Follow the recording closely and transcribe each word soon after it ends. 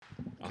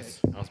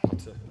I was about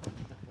to.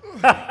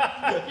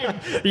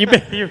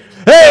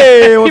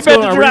 Hey, what's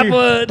better going drop on?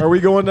 one. Are we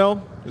going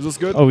now? Is this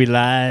good? Oh, we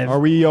live? Are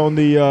we on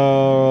the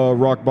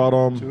rock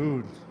bottom?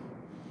 Dude,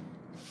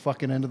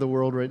 fucking end of the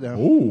world right now.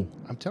 Ooh.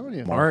 I'm telling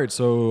you. All right,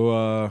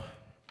 so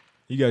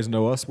you guys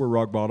know us. We're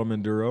rock bottom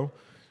enduro.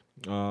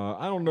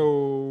 I don't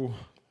know.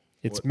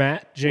 It's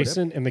Matt,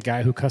 Jason, and the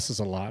guy who cusses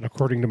a lot,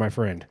 according to my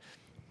friend.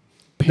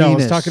 No, I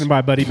was talking to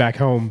my buddy back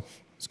home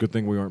It's a good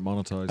thing we aren't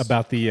monetized.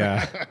 about the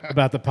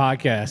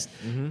podcast,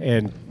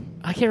 and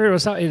I can't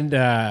remember what and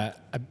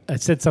I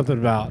said something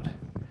about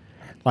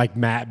like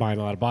Matt buying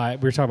a lot of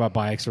bikes. We were talking about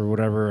bikes or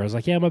whatever. I was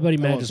like, yeah, my buddy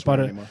Matt just bought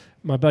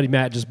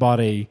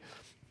a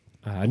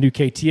new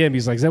KTM.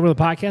 He's like, is that one of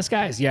the podcast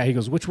guys? Yeah. He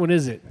goes, which one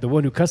is it? The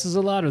one who cusses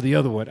a lot or the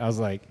other one? I was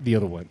like, the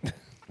other one.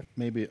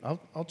 Maybe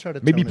I'll try to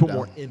Maybe tone it put down.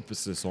 more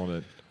emphasis on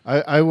it.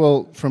 I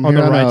will from On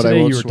here the on ride out. I today,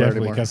 won't you were swear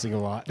definitely anymore. cussing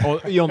a lot.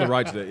 Oh, you on the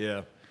ride today?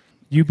 Yeah.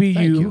 You be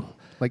Thank you. you.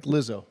 Like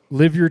Lizzo.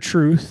 Live your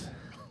truth.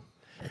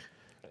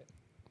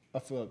 I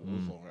feel like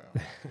Lizzo.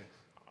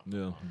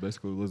 Yeah,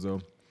 basically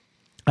Lizzo.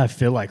 I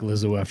feel like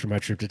Lizzo after my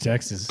trip to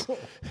Texas.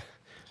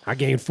 I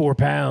gained 4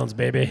 pounds,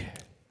 baby.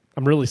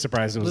 I'm really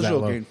surprised it was that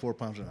Lizzo low. gained 4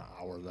 pounds in an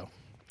hour, though.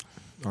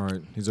 All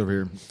right, he's over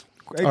here.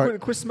 Hey, All quit, right.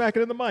 quit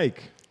smacking in the mic.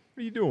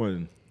 What are you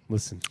doing?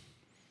 Listen,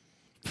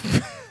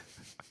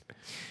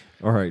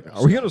 All right,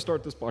 are we going to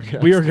start this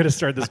podcast? we are going to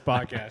start this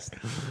podcast.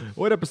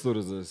 What episode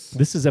is this?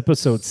 This is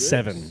episode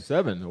 7.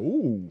 7.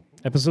 Ooh,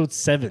 Episode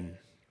 7.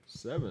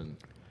 7.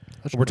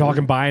 We're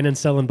talking buying and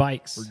selling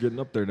bikes. We're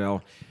getting up there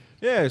now.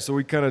 Yeah, so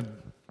we kind of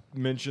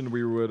mentioned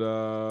we would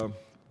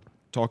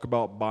talk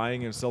about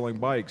buying and selling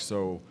bikes.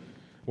 So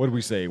what did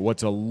we say? What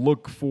to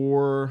look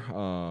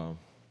for?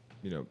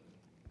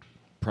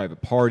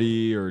 Private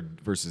party or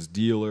versus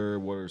dealer.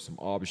 What are some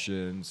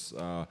options?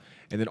 And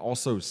then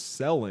also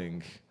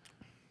selling.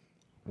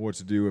 What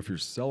to do if you're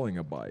selling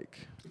a bike?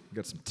 We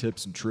got some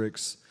tips and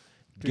tricks.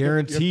 You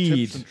have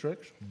tips and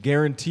tricks?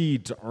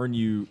 Guaranteed to earn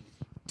you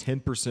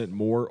 10%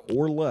 more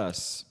or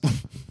less,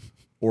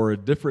 or a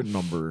different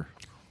number,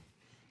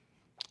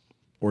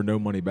 or no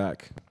money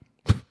back.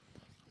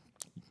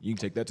 You can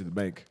take that to the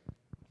bank.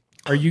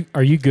 Are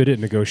you good at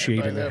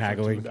negotiating and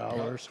haggling?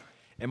 $2.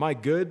 Am I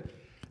good?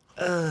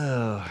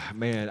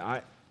 Man,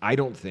 I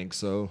don't think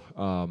so.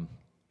 I'm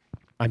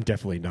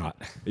definitely not.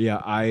 Yeah,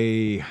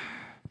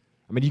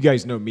 I mean, you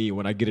guys know me.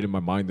 When I get it in my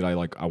mind that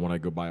I want to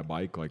go buy a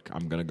bike, like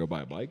I'm gonna go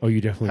buy a bike. Oh,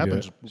 you definitely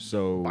Happens do it.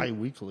 So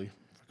bi-weekly,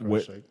 for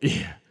what? Christ's sake.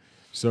 Yeah.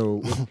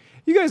 So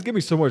you guys give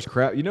me so much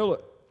crap. You know,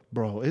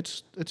 Bro,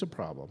 it's a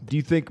problem. do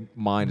you think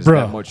mine is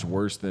Bro. that much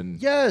worse than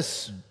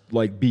Yes.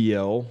 like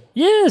BL?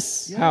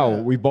 Yes. How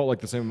we bought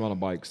like the same amount of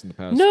bikes in the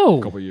past No.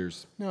 couple of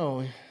years.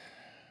 No.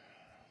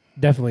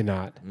 Definitely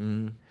not.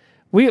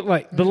 We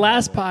like the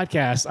last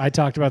podcast I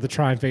talked about the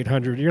Triumph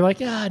 800. You're like,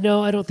 yeah,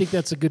 no, I don't think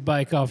that's a good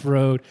bike off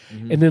road.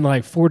 And then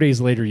like 4 days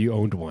later, you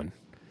owned one.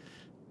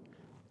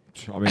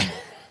 I mean,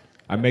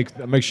 I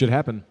make shit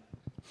happen.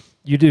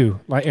 You do,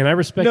 like, and I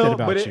respect that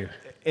about you.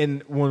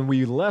 And when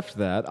we left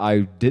that, I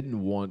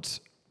didn't want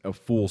a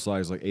full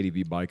size like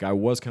ADV bike. I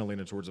was kind of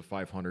leaning towards a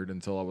 500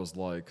 until I was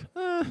like,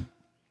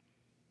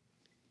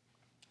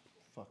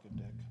 Fucking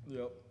dick.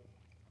 Yep.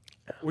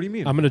 What do you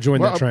mean? I'm going to join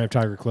Well, that Triumph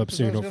Tiger Club I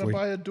soon, was going to hopefully.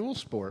 buy a dual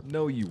sport.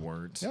 No, you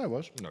weren't. Yeah, I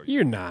was. No,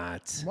 You're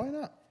not. Why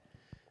not?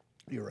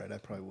 You're right. I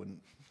probably wouldn't,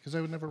 because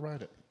I would never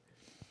ride it.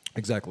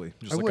 exactly.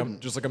 I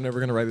wouldn't. I'm never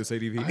gonna ride this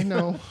ADV. I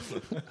know.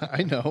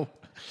 I know.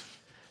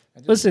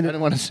 Listen, I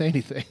didn't want to say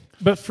anything.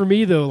 but for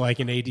me, though, like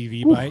an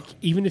ADV bike,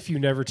 even if you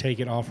never take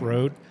it off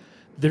road,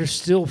 there's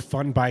still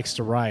fun bikes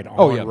to ride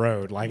on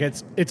road. Like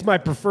it's my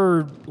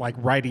preferred like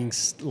riding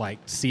like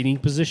seating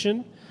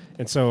position.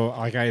 And so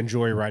like I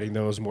enjoy riding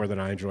those more than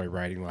I enjoy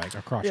riding like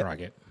a cross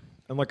rocket.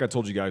 And like I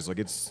told you guys, like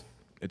it's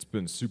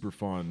been super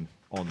fun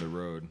on the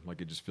road.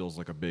 Like it just feels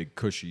like a big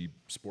cushy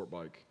sport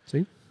bike.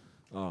 See?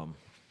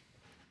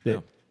 Yeah.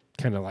 It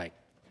kind of like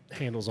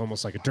handles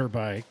almost like a dirt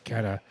bike,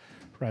 kind of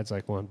rides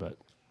like one. But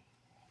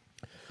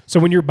so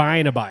when you're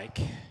buying a bike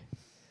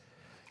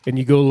and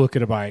you go look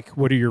at a bike,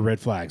 what are your red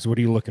flags? What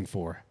are you looking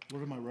for?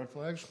 What are my red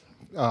flags?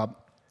 I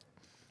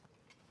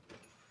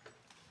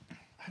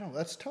don't.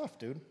 That's tough,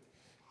 dude.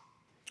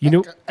 You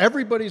know,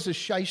 Everybody's a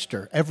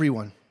shyster.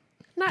 Everyone.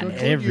 not Don't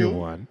include you.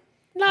 everyone.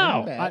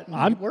 No, Matt,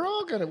 I'm We're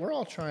all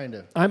trying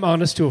to. I'm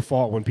honest to a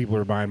fault when people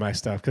are buying my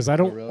stuff because I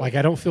don't really?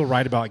 I don't feel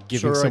right about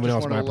giving Sir, I someone just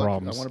else wanna my look-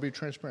 problems. I want to be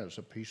transparent. It's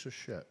a piece of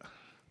shit.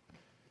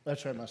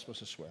 That's right. I'm not supposed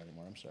to swear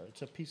anymore. I'm sorry.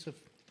 It's a piece of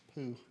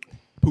poo.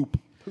 Poop.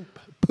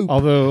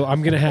 Although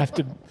I'm gonna have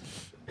to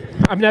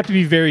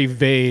be very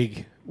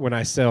vague when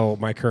I sell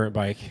my current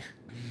bike.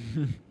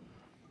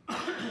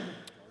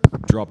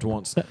 Dropped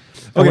once. would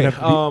Okay. have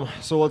to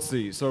So let's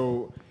see.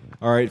 So,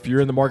 all right, if you're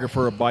in the market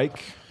for a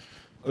bike,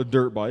 a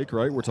dirt bike,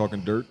 right? We're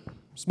talking dirt.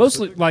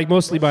 Mostly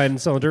buying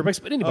and selling dirt bikes,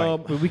 but any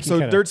bike. But we can So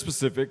kinda, dirt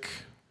specific,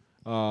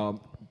 kind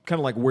of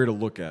like where to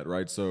look at,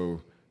 right?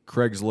 So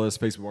Craigslist,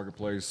 Facebook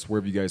Marketplace, where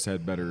have you guys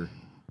had better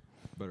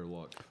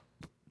luck?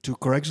 Do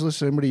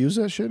Craigslist anybody use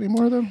that shit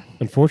anymore though?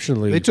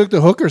 Unfortunately, They took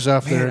the hookers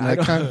off there, and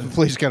the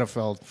place kind of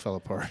fell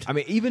apart. I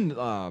mean, even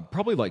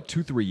probably like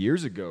 2-3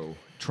 years ago,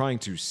 trying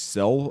to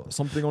sell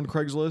something on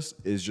Craigslist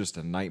is just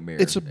a nightmare.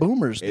 It's a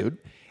boomers, dude.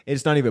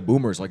 It's not even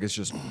boomers. Like, it's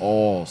just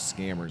all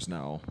scammers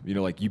now. You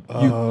know, like you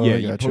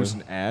gotcha. post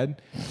an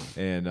ad,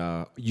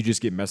 and you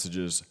just get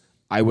messages.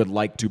 I would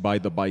like to buy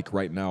the bike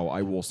right now.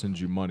 I will send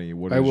you money.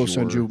 I will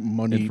send you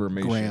money,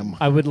 information? Graham.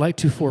 I would like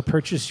to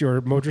purchase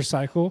your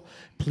motorcycle.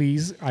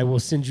 Please, I will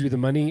send you the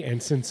money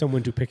and send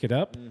someone to pick it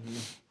up.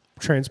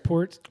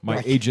 Transport.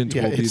 My agent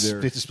will be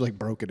there. It's like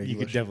broken English. You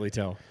could definitely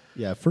tell.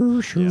 Yeah,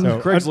 for sure. So,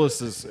 So,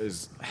 Craigslist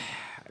is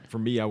for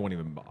me. I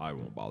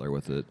won't bother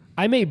with it.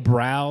 I may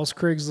browse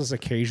Craigslist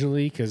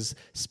occasionally because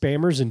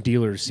spammers and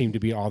dealers seem to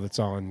be all that's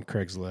on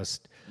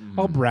Craigslist.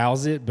 I'll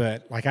browse it,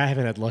 but like I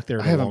haven't had luck there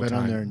in a long haven't been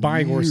time. on there in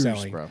buying or years,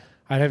 selling. bro.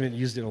 I haven't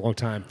used it in a long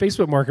time.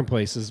 Facebook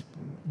Marketplace is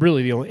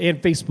really the only,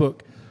 and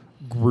Facebook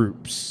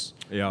groups.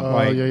 Yeah,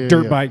 Like yeah,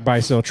 Dirt yeah. Bike, Buy,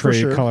 Sell, Trade,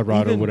 sure.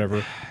 Colorado, Even-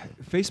 whatever.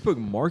 Facebook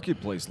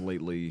Marketplace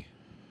lately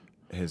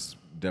has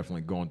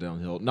definitely gone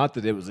downhill. Not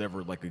that it was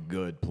ever like a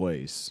good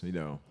place, you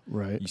know.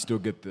 Right. You still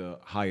get the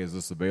hi, is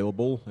this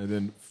available, and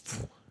then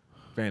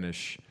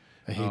vanish.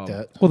 I hate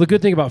that. Well, the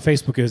good thing about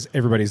Facebook is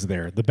everybody's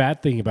there. The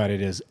bad thing about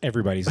it is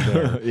everybody's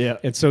there. Yeah.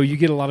 And so you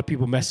get a lot of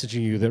people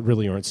messaging you that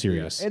really aren't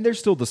serious. And there's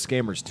still the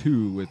scammers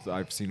too. With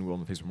I've seen on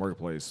the Facebook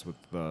Marketplace with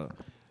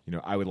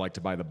I would like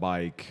to buy the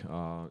bike.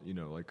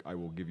 Like I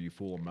will give you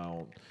full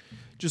amount.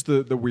 Just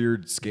the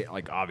weird scam,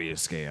 like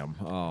obvious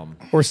scam.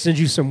 Or send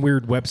you some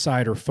weird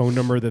website or phone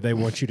number that they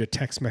want you to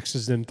text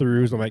message them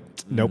through. So I'm like,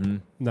 nope,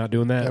 not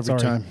doing that. Every Sorry.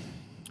 time.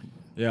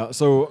 Yeah.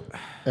 So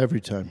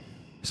Every time.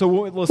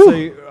 let's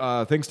say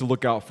things to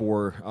look out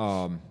for.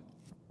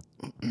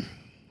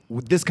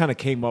 This kind of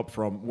came up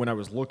from when I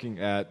was looking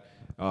at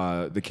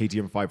the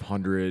KTM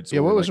 500s. Yeah,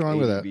 or what was like wrong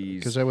with that? ADVs.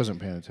 Because I wasn't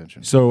paying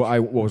attention. So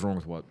what was wrong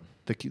with what?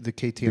 The KTM, The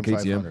KTM.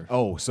 500.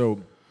 Oh,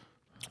 so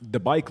the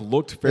bike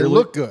looked fairly.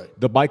 looked good.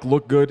 The bike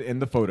looked good in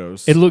the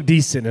photos. It looked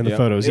decent in the Yeah.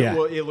 photos, yeah.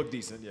 It looked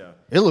decent. Yeah.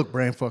 It looked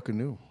brand fucking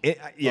new. It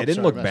Oh, didn't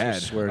sorry, look I'm not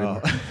bad. supposed to swear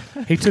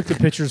anymore. He took the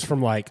pictures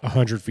from like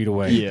 100 feet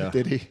away. Yeah.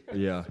 Did he?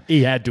 Yeah.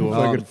 He had to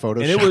have. Fucking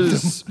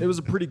Photoshopped And it was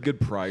a pretty good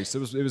price. It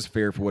was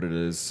fair for what it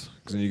is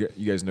because you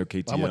guys know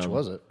KTM. How much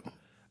was it?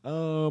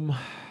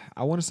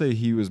 I want to say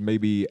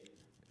he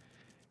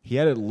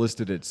had it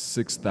listed at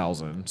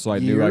 6,000, so I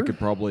knew I Year? could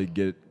probably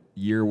get.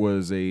 Year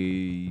was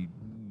a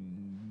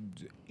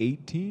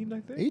 18, I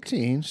think.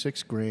 18,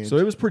 $6,000. So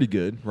it was pretty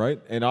good, right?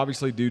 And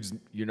obviously, dudes,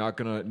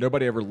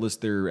 nobody ever lists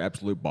their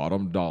absolute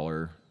bottom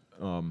dollar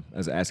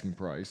as asking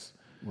price.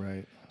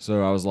 right.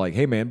 So I was like,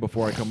 hey, man,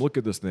 before I come look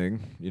at this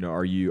thing,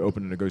 are you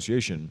open to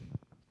negotiation?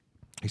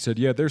 He said,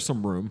 yeah, there's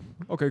some room.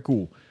 Okay,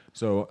 cool.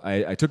 So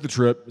I took the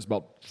trip. It's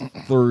about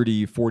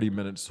 30, 40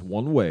 minutes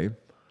one way.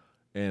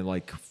 And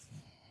like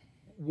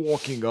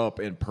walking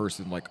up in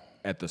person, like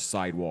at the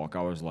sidewalk,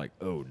 I was like,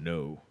 oh,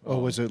 no. Oh,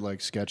 was it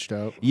like sketched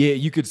out? Yeah,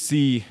 you could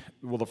see.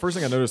 Well, the first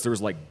thing I noticed, there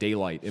was like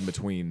daylight in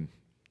between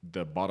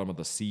the bottom of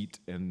the seat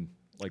and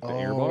like the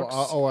airbox.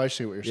 Oh, I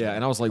see what you're saying. Yeah,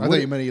 and I was like, I what-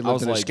 thought you meant you I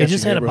was lived in a like- sketchy It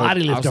just had a neighborhood.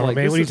 body I lift was on, like,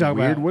 man. this What are you is talking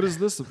weird. about? What is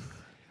this?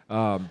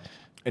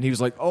 And he was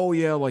like, oh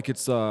yeah, like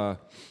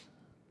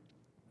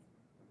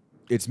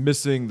it's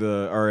missing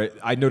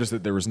I noticed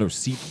that there was no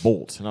seat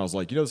bolt, and I was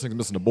like, this thing's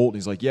missing a bolt. And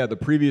he's like, yeah, the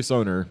previous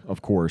owner,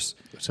 of course.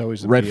 It's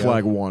always the red PO.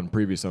 flag one,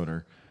 previous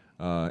owner,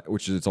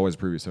 which is it's always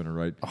previous owner,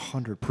 right?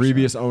 100%.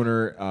 Previous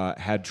owner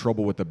had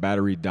trouble with the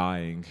battery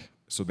dying,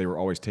 so they were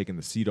always taking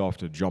the seat off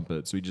to jump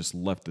it. So he just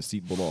left the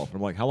seat bolt off. And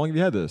I'm like, how long have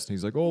you had this? And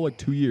he's like, oh, like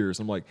 2 years.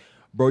 I'm like,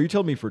 bro, you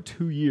tell me for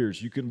 2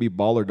 years you couldn't be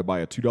bothered to buy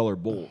a $2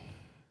 bolt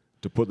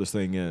to put this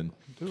thing in,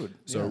 Dude.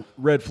 so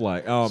red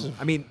flag.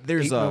 I mean,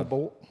 there's 8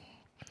 bolt.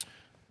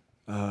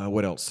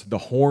 what else? The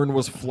horn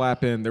was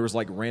flapping. There was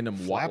like random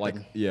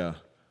Flapping? yeah,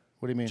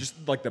 What do you mean?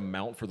 just like the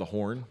mount for the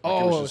horn. Oh,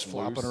 like it was just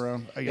flopping loose.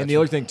 around. I And got the you.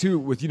 other thing too,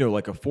 with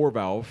like a four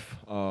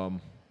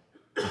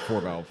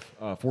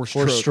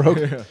stroke,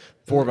 stroke?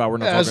 four valve. We're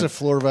not As talking. a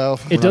floor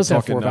valve. It we're does not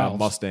have talking, four valves.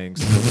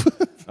 Mustangs.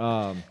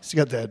 It's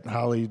got that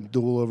Holly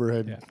dual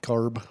overhead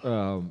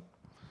carb.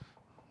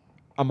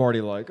 I'm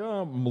already like,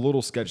 I'm a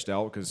little sketched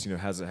out because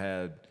has it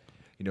had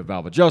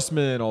valve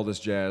adjustment, all this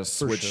jazz,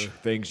 switch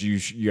things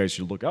you guys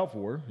should look out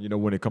for.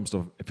 When it comes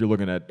to if you're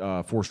looking at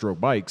 4-stroke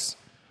bikes,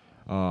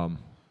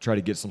 try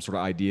to get some sort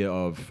of idea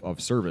of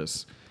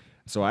service.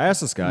 So I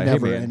asked this guy,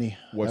 Never hey man, any.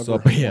 what's Ever.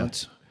 up? Yeah.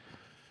 Once.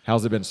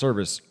 How's it been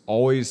serviced?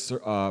 Always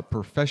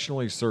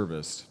professionally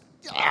serviced.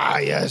 Ah,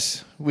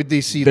 yes. With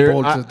these seat There,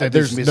 bolts that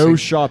there's is no missing.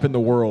 shop in the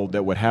world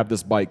that would have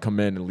this bike come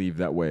in and leave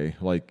that way.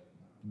 Like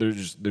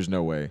there's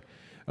no way.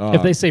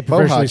 If they say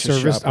professionally Bohat's a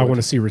serviced, shop I with- want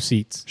to see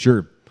receipts.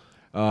 Sure.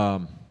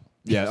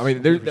 Yeah, I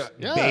mean, there's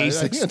Yeah, I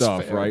basic think it's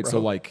stuff, fair, right? bro. So,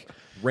 like,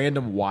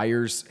 random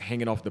wires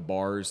hanging off the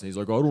bars, and he's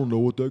like, I don't know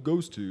what that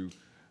goes to.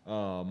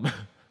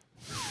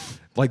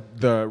 Like,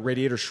 the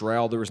radiator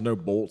shroud, there was no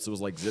bolts. It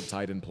was, like,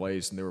 zip-tied in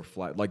place, and they were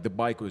flat. Like, the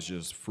bike was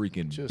just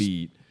freaking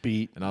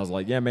beat. And I was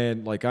like, yeah,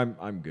 man, like,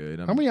 I'm good.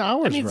 How many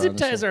hours? I mean, were zip on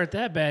this ties thing? aren't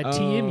that bad.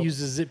 TM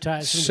uses zip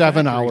ties. from the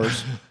 7 factory.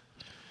 hours.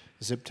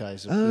 Zip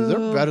ties.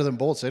 They're better than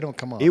bolts. They don't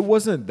come off. It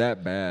wasn't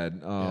that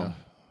bad. Yeah.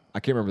 I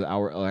can't remember the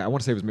hour. I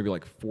want to say it was maybe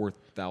like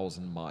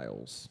 4,000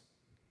 miles.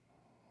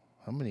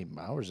 How many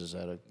hours is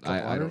that? A couple I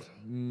hundred?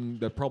 don't.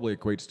 That probably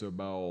equates to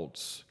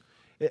about.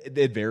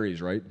 It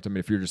varies, right? I mean,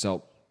 if you're just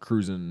out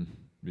cruising,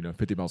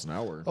 50 miles an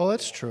hour. Oh,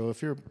 that's true.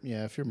 If you're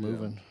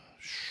moving,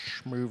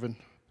 moving.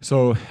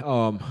 So,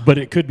 But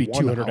it could be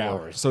 1 200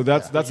 hour. hours. so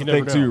that's the You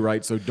thing never too, know.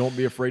 right? So don't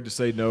be afraid to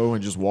say no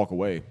and just walk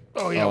away.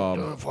 Oh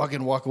yeah,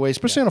 fucking walk away,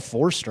 especially on a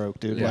 4-stroke,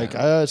 dude. Yeah. Like,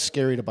 it's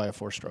scary to buy a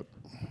 4-stroke.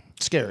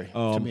 Scary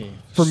to me.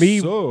 For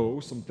me,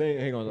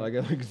 hang on, I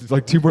got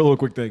like 2 more little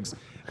quick things.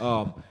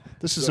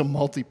 This is a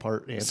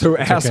multi-part answer. So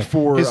ask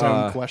for His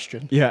own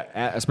question. Yeah,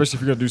 especially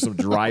if you're gonna do some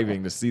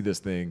driving to see this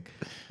thing.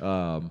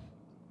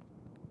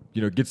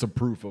 Get some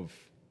proof of,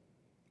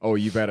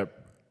 you've had it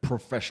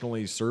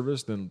professionally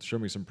serviced, then show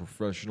me some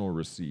professional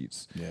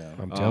receipts. Yeah.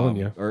 I'm telling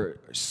you. Or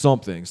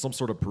something, some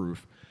sort of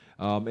proof.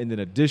 And then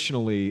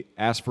additionally,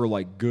 ask for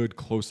like good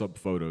close-up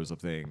photos of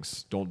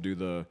things. Don't do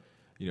the,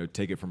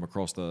 take it from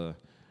across the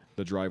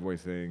driveway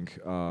thing.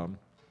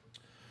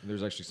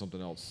 There's actually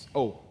something else.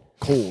 Oh,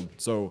 cold.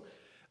 So,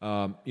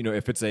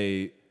 if it's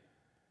a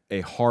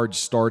hard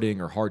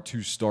starting or hard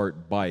to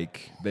start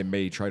bike, they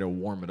may try to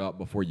warm it up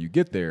before you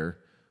get there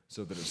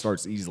so that it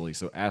starts easily.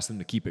 So ask them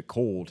to keep it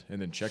cold and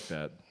then check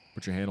that.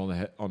 Put your hand on the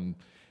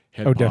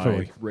head pipe,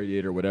 definitely.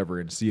 radiator, whatever,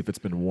 and see if it's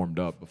been warmed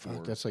up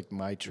before. That's like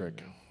my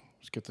trick.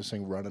 Let's get this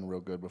thing running real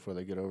good before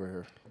they get over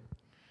here.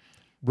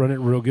 Run it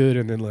real good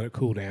and then let it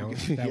cool down.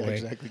 That yeah, way.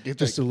 exactly. Get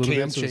Just the a little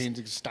cam bit. So chains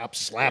and stop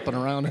slapping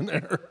around in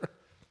there.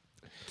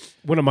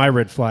 one of my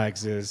red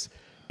flags is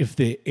if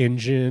the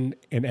engine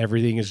and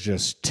everything is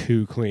just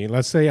too clean.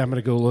 Let's say I'm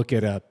going to go look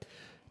at a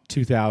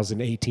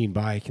 2018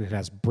 bike and it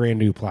has brand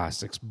new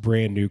plastics,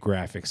 brand new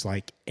graphics,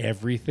 like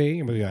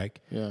everything. I'm going to be like,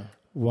 Yeah.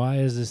 why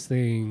is this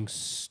thing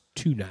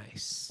too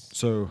nice?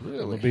 So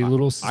I'll be a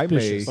little I may-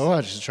 suspicious. Oh, I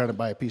was just trying to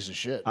buy a piece of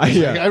shit.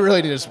 Yeah. I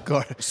really need this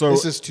car. So-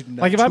 this is too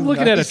Like if I'm too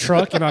looking at a nice.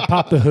 truck and I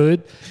pop the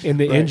hood and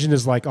the engine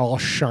is like all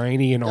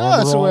shiny and Yeah, armor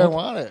that's the way I all,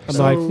 want it. I'm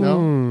So, like,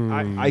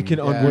 no. I can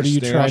understand What are you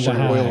trying to where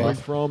you're hide? coming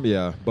from,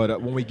 yeah.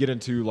 But when we get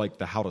into like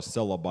the how to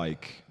sell a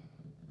bike,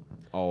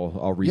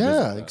 I'll revisit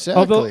Yeah, that.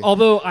 exactly.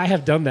 Although I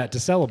have done that to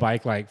sell a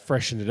bike, like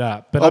freshen it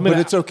up. But oh, I'm gonna,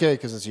 but it's okay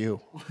because it's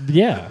you.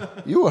 yeah.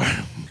 You are.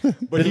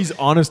 But he's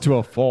honest to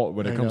a fault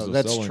when it I comes know, to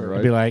that's selling, true.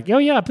 right? Be like, oh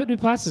yeah, I put new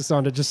plastics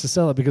on it just to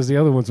sell it because the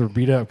other ones were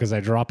beat up because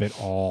I drop it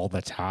all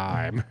the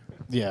time.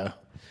 Yeah.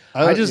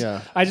 I just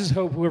yeah.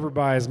 hope whoever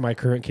buys my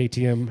current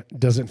KTM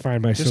doesn't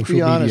find my Just social be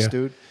media. honest,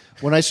 dude.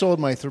 When I sold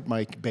my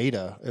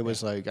beta, it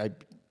was like I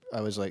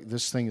was like,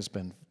 this thing has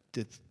been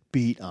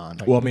beat on.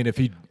 Like, Well, I mean, if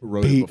he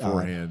wrote it Beat on.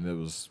 beforehand, it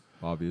was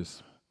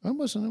obvious. it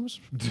wasn't. It was.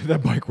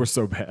 That bike was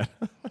so bad.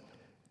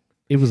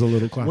 It was a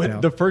little clocked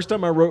out. The first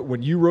time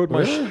when you rode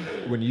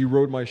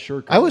my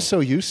shirt, I was so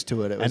used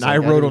to it. It was and like, I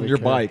rode didn't on really your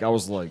care. bike, I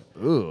was like,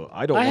 ugh,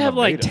 I don't. I want have a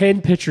like beta.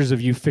 10 pictures of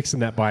you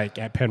fixing that bike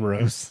at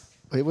Penrose.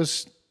 It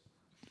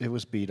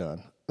was beat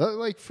on.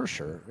 Like for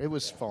sure, it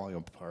was falling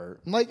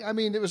apart. Like I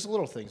mean, it was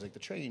little things like the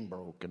chain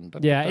broke and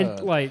Yeah,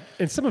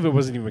 and some of it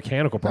wasn't even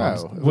mechanical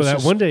problems. it Well, was that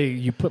just- one day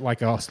you put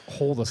like a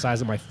hole the size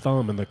of my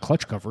thumb in the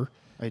clutch cover.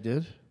 I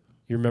did.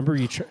 You remember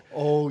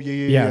Oh yeah,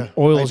 yeah,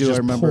 oil's I do. just I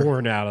remember.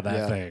 pouring out of that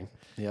Yeah. thing.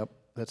 Yep,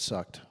 that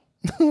sucked.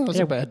 It was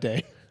Yeah. a bad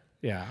day.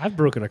 Yeah, I've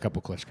broken a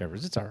couple clutch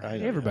covers. It's all right.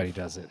 know. Everybody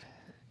does it.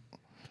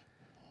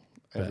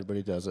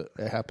 Everybody does it.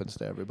 It happens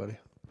to everybody.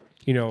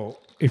 You know,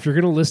 if you're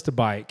going to list a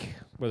bike,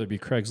 whether it be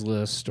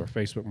Craigslist or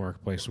Facebook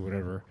Marketplace or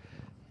whatever,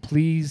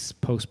 please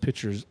post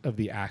pictures of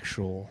the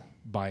actual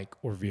bike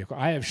or vehicle.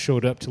 I have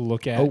showed up to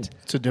look at.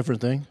 It's a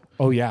different thing.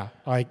 Oh yeah,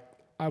 I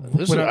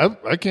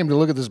I came to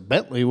look at this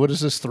Bentley. What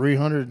is this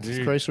 300?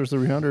 Chrysler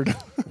 300.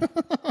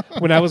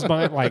 when I was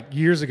buying like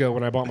years ago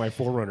when I bought my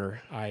 4Runner,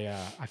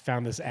 I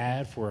found this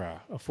ad for a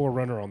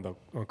 4Runner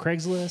on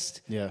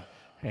Craigslist. Yeah.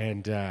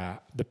 And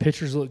the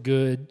pictures looked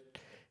good,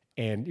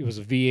 and it was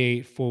a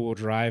V8 4-wheel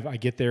drive. I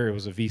get there, it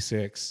was a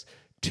V6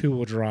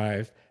 2-wheel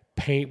drive.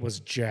 Paint was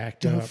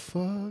jacked up.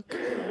 Fuck.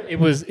 It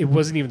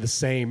wasn't even the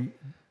same.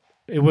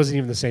 It wasn't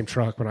even the same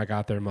truck when I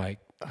got there. I'm like,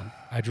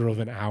 I drove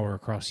an hour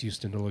across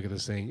Houston to look at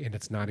this thing, and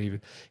it's not even.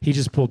 He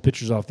just pulled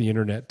pictures off the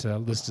internet to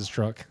list his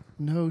truck.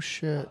 No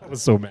shit. I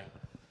was so mad.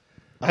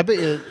 I bet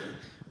you.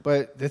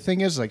 But the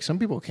thing is, like, some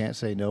people can't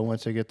say no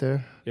once they get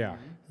there. Yeah.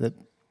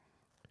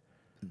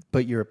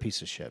 But you're a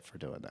piece of shit for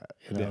doing that.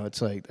 You know, Yeah.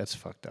 it's like that's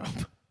fucked up.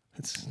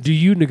 It's. Do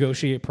you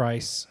negotiate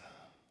price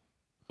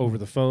over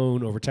the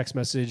phone, over text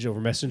message, over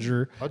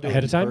Messenger I'll do it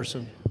ahead in of time,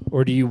 person.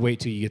 or do you wait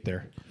till you get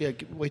there? Yeah.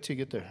 Wait till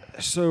you get there.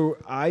 So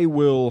I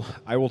will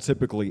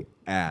typically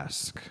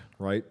ask,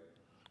 right?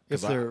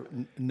 If 'Cause they're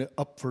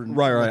up for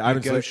Right. I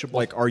don't say, negotiable.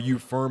 like, are you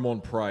firm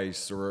on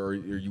price or are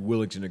you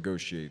willing to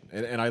negotiate?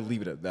 And I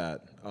leave it at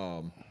that.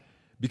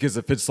 Because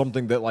if it's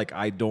something that like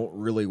I don't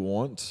really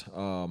want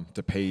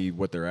to pay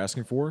what they're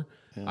asking for,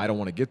 I don't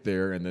want to get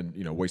there and then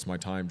waste my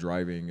time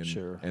driving and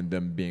Sure. and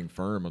them being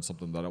firm on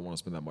something that I don't want to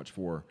spend that much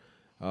for.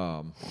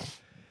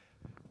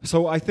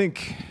 So I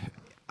think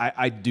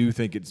I do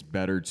think it's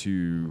better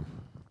to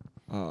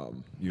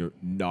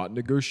not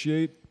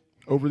negotiate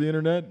over the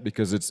internet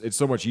because it's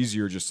so much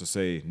easier just to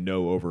say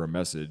no over a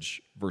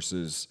message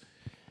versus,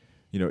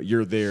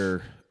 you're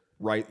there,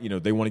 right?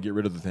 They want to get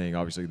rid of the thing.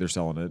 Obviously, they're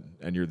selling it,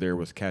 and you're there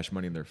with cash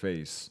money in their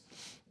face.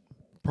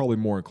 Probably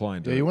more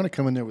inclined to. Yeah, you want to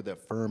come in there with that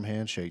firm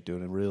handshake,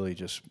 dude, and really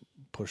just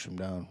push them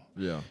down.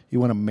 Yeah. You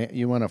want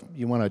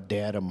to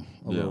dad them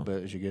a little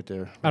bit as you get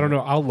there. I don't know.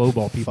 I'll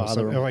lowball people.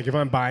 Father 'em. Like if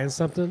I'm buying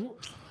something,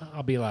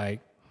 I'll be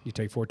like, "You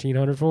take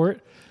 $1,400 for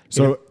it."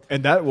 So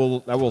and that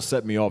will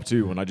set me off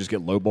too when I just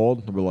get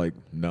lowballed. I'll be like,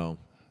 no,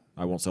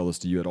 I won't sell this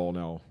to you at all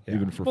now,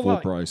 even for full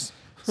price.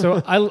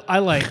 So I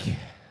like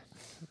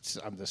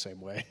I'm the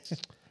same way.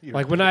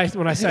 like when I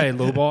say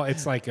lowball,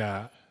 it's like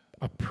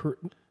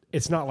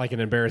it's not like an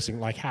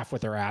embarrassing like half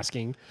what they're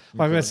asking.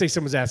 Like let's say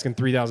someone's asking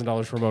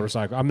 $3,000 for a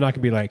motorcycle, I'm not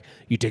gonna be like,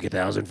 you take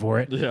 $1,000 for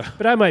it. Yeah.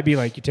 But I might be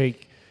like, you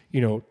take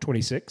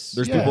 26.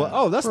 There's people.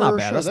 Oh, that's not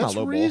bad. Sure. That's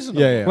not lowball.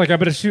 reasonable. Yeah. Like I'm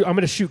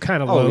gonna shoot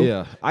kind of low. Oh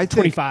yeah. I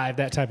think 25,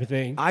 that type of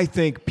thing. I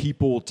think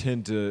people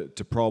tend to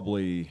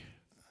probably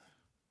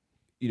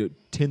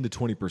 10 to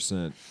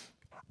 20%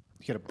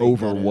 You gotta bake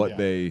over that in. what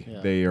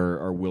Yeah. they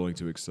are willing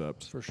to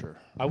accept. For sure.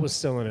 I was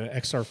selling an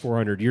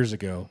XR400 years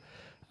ago.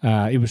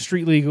 It was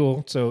street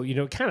legal, so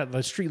kind of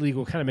the street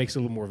legal kind of makes it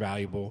a little more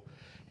valuable.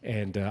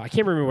 And I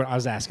can't remember what I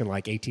was asking,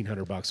 like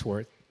 $1,800 for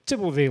it.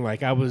 Typical thing,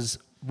 like I was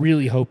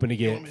really hoping to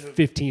get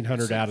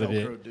 $1,500 out of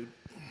it. Dude.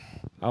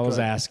 I was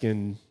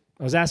asking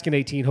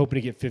 18, hoping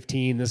to get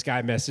 15. This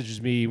guy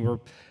messages me.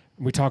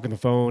 We talk on the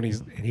phone.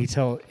 He's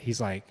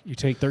like, you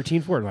take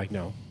 13 for it? I'm like,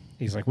 no.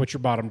 He's like, what's your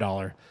bottom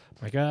dollar?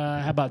 I'm like,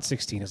 how about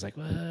 16? I was like,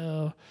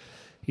 well.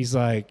 He's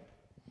like,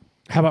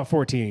 how about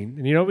 14?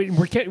 And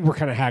we're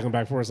kind of haggling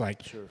back and forth. It's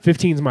like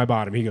 15 is my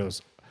bottom. He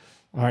goes,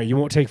 all right, you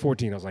won't take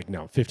 14. I was like,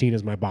 no, 15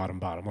 is my bottom.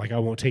 Like I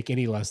won't take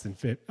any less than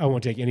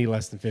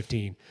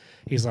 15.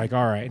 He's like,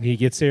 all right. And he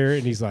gets there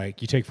and he's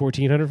like, you take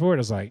 1,400 for it? I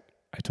was like,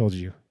 I told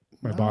you,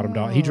 my bottom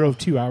dollar. He drove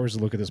 2 hours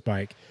to look at this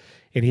bike.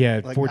 And he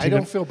had I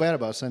don't feel bad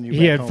about sending you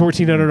He back had home.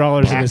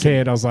 $1,400 in his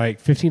hand. I was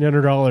like,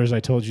 $1,500 I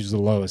told you is the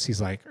lowest.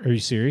 He's like, are you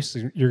serious?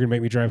 You're going to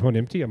make me drive home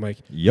empty? I'm like,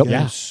 Yep.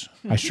 yes,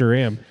 I sure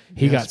am.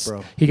 He got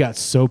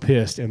so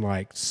pissed and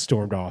like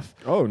stormed off.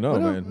 Oh no,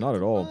 man, not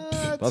at all.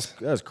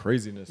 That's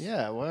craziness.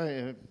 Yeah.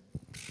 Well,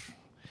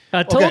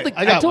 I told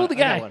the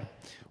guy.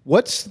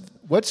 What's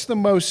the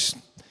most?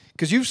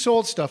 Because you've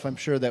sold stuff, I'm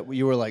sure that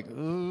you were like,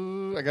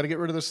 ooh, I got to get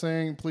rid of this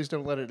thing. Please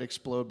don't let it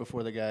explode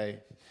before the guy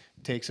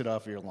takes it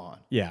off of your lawn.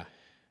 Yeah.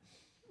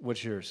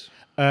 What's yours?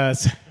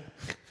 So-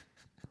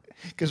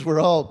 Because we're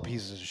all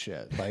pieces of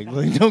shit. Like,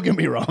 don't get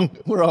me wrong,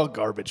 we're all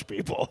garbage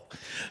people.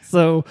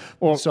 So,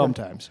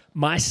 Sometimes.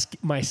 my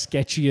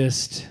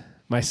sketchiest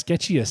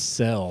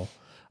sell.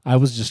 I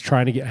was just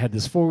trying to had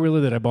this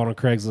 4-wheeler that I bought on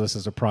Craigslist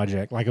as a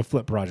project, like a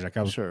flip project.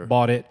 I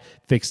bought it,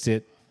 fixed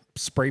it,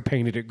 spray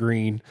painted it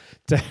green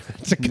to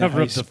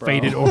cover Nice, up the bro.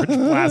 faded orange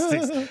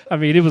plastics. I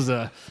mean, it was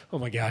oh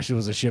my gosh, it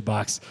was a shit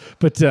box.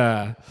 But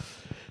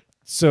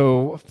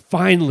so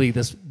finally,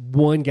 this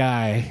one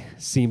guy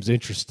seems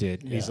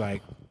interested. He's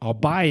like, I'll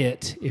buy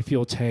it if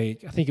you'll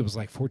take, I think it was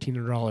like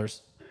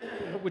 $1,400,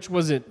 which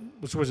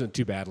wasn't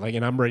too bad. Like,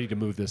 and I'm ready to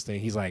move this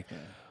thing. He's like,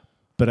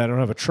 but I don't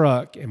have a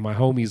truck and my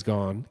homie's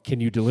gone. Can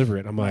you deliver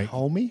it? I'm like,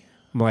 Homie?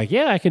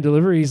 yeah, I can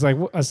deliver. He's like,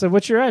 I said,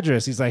 what's your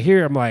address? He's like,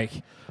 here. I'm like,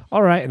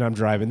 all right. And I'm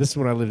driving. This is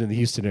when I lived in the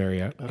Houston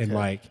area. Okay. And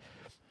like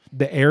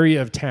the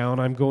area of town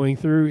I'm going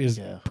through is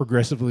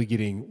progressively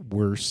getting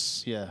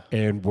worse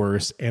and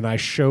worse. And I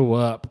show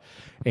up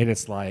and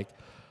it's like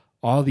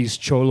all these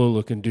cholo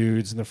looking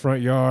dudes in the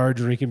front yard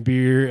drinking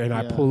beer. And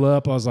I pull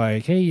up. I was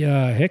like, hey,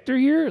 Hector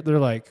here? They're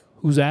like,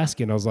 who's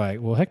asking? I was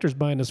like, well, Hector's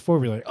buying this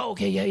 4-wheeler. Like, oh,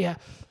 okay, yeah.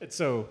 And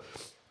so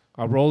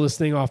I roll this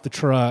thing off the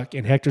truck,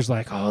 and Hector's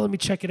like, oh, let me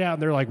check it out.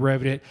 And they're like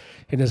revving it,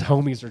 and his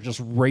homies are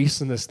just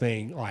racing this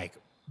thing, like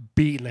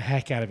beating the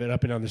heck out of it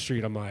up and down the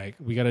street. I'm like,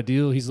 we got a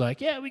deal? He's like,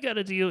 yeah, we got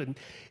a deal. And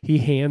he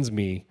hands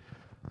me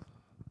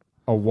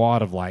a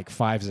wad of like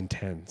 5s and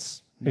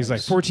 10s. He's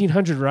like,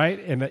 1,400, right?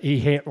 And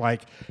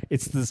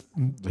it's this.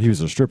 He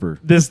was a stripper.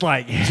 This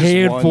like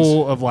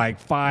handful of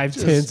like 5s,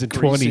 Just 10s, and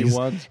greasy 20s.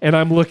 ones. And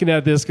I'm looking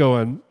at this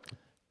going,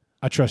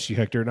 I trust you,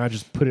 Hector. And I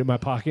just put it in my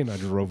pocket and I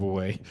drove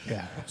away.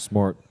 Yeah.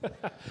 Smart.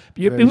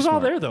 It was all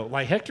there though.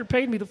 Like Hector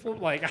paid me the full.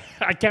 Like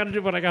I counted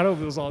it when I got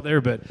home. It was all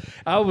there. But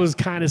I was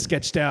kind of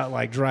sketched out,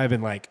 like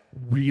driving like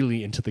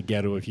really into the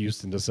ghetto of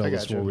Houston to sell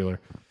this gotcha.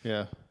 4-wheeler.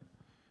 Yeah.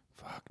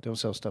 Fuck. Don't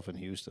sell stuff in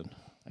Houston,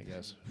 I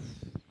guess.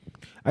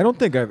 I don't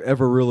think I've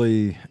ever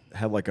really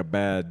had like a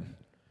bad.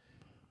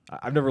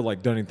 I've never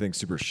like done anything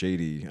super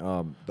shady.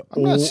 I'm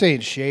not saying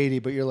shady,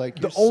 but you're like,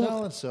 you're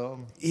selling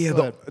something. Yeah, Go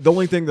ahead. the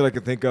only thing that I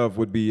could think of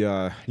would be, you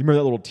remember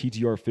that little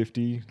TTR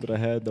 50 that I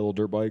had, that little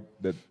dirt bike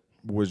that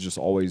was just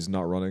always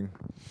not running?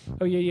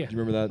 Oh yeah. Do you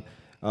remember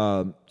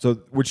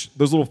that? Which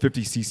those little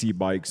 50cc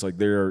bikes, like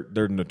they're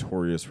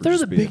notorious for They're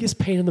just the being, biggest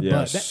pain in the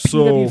butt. That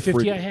so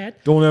PW50 I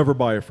had, Don't ever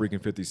buy a freaking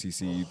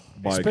 50cc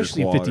bike,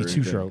 especially or quad 52 or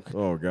anything. stroke.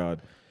 Oh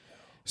god.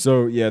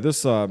 So yeah,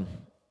 this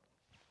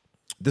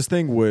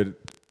thing would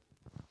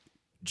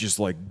just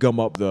like gum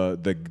up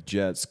the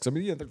jets. 'Cause I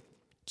mean, yeah, they're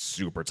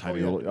super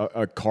tiny,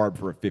 a carb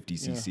for a 50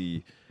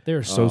 cc.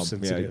 They're so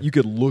sensitive. Yeah, you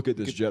could look at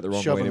this jet the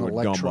wrong Shove way and an it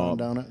would gum electron up.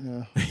 down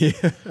it.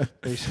 Yeah.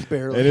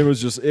 Barely. And it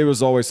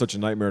was always such a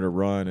nightmare to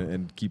run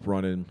and keep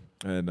running.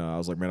 And I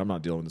was like, man, I'm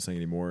not dealing with this thing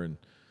anymore. And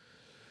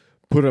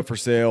put it up for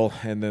sale.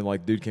 And then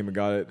like dude came and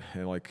got it.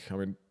 And like, I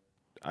mean,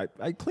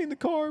 I cleaned the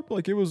car.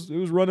 Like it was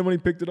running when he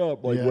picked it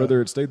up. Like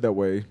whether it stayed that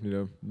way,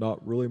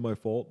 not really my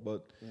fault.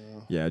 But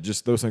yeah,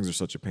 just those things are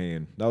such a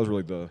pain. That was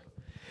really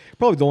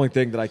probably the only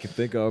thing that I can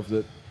think of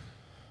that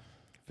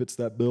fits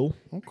that bill.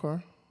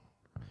 Okay.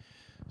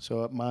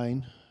 So at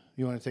mine,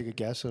 you want to take a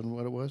guess on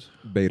what it was?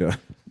 Beta.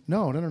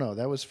 No.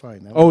 That was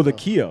fine. That Oh, was the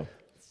Kia.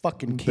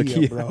 fucking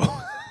Kia, bro.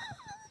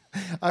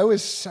 I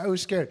was so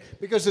scared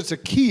because it's a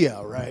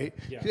Kia, right?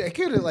 Yeah. It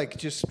could like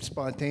just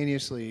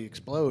spontaneously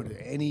explode at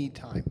any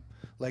time.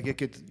 Like it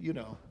could,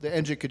 the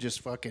engine could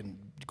just fucking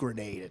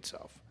grenade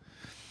itself.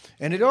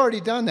 And it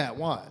already done that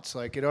once.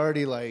 Like it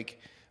already like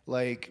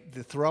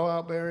the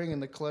throwout bearing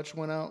and the clutch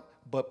went out,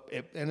 but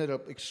it ended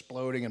up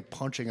exploding and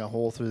punching a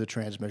hole through the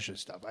transmission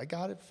stuff. I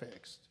got it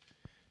fixed.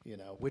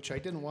 Which I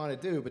didn't want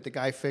to do, but the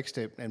guy fixed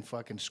it and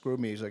fucking screwed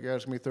me. He's like, yeah,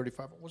 it's going to be $35.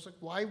 I was like,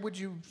 why would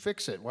you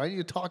fix it? Why didn't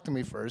you talk to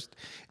me first?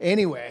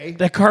 Anyway.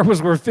 That car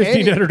was worth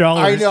 $1,500.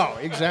 I know,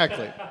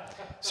 exactly.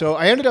 So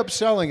I ended up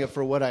selling it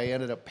for what I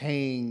ended up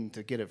paying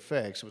to get it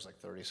fixed. It was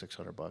like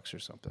 $3,600 or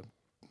something.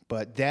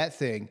 But that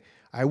thing,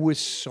 I was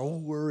so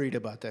worried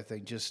about that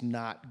thing just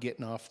not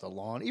getting off the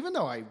lawn. Even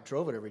though I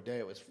drove it every day,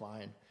 it was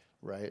fine,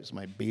 right? It was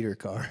my beater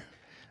car.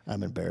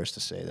 I'm embarrassed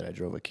to say that I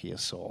drove a Kia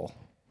Soul.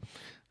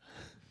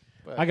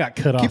 But I got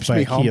cut off keeps by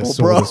me a Kia humble,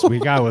 Soul bro. this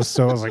week. I was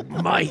like,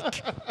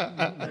 Mike.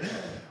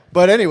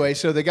 But anyway,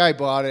 so the guy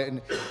bought it,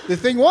 and the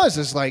thing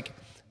is like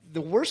the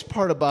worst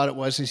part about it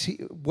was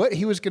what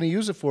he was going to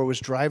use it for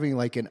was driving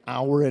like an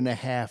hour and a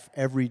half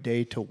every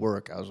day to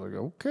work. I was like,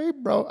 okay,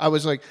 bro. I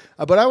was like,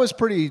 but I was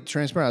pretty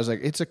transparent. I was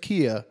like, it's a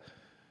Kia.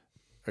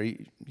 Are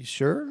you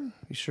sure?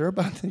 You sure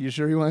about that? You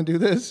sure you want to do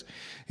this?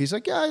 He's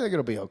like, yeah, I think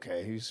it'll be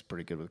okay. He's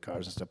pretty good with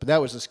cars and stuff. But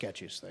that was the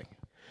sketchiest thing.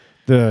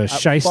 I'm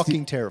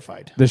fucking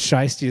terrified. The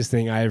shystiest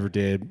thing I ever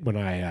did when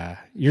I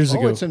years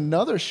ago. Oh, it's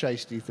another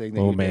shysty thing.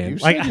 That Oh you man,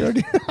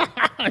 did.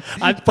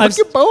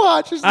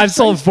 I've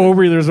sold four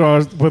wheelers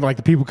when like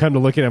the people come to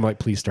look at it. I'm like,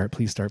 please start.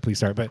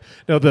 But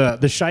no, the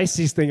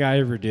shystiest thing I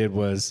ever did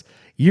was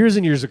years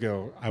and years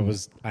ago.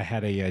 I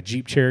had a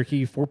Jeep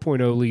Cherokee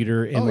 4.0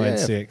 liter inline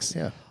six.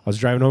 Yeah. I was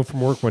driving home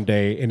from work one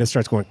day and it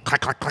starts going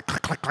clack, clack, clack,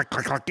 clack, clack,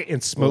 clack, clack,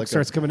 and smoke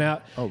starts coming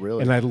out. Oh,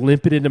 really? And I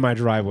limp it into my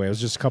driveway. It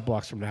was just a couple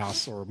blocks from the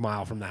house or a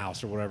mile from the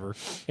house or whatever.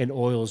 And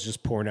oil is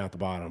just pouring out the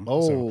bottom.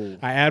 Oh. So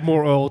I add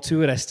more oil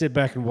to it. I sit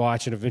back and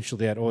watch, and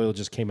eventually that oil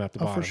just came out the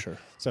bottom. For sure.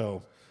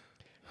 So,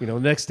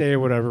 next day or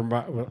whatever,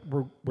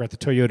 we're at the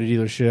Toyota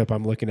dealership.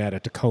 I'm looking at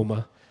a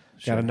Tacoma.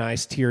 Got a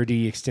nice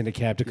TRD extended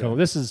cab Tacoma. Yeah.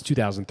 This is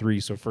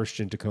 2003, so first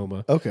gen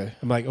Tacoma. Okay.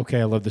 I'm like,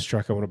 okay, I love this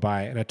truck. I want to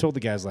buy it. And I told the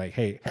guys like,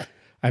 hey,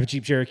 I have a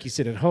Jeep Cherokee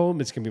sitting at home.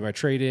 It's going to be my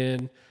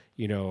trade-in.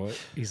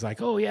 He's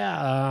like, oh,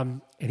 yeah.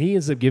 And he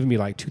ends up giving me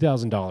like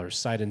 $2,000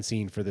 sight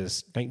unseen for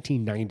this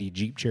 1990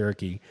 Jeep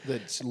Cherokee.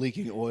 That's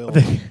leaking oil.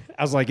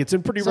 I was like, it's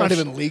in pretty It's rough not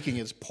even leaking.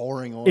 It's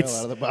pouring oil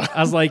out of the bottom.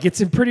 I was like,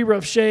 it's in pretty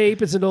rough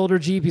shape. It's an older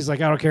Jeep. He's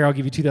like, I don't care. I'll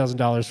give you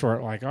 $2,000 for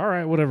it. Like, all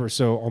right, whatever.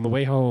 So on the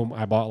way home,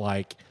 I bought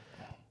like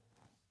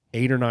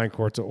 8 or 9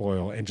 quarts of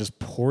oil and just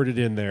poured it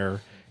in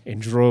there and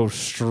drove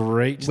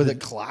straight to Was it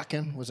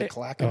clocking?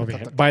 Oh,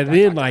 man. By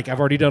then, like, I've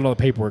already done all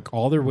the paperwork.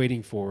 All they're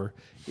waiting for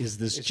is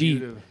this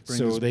Jeep.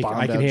 So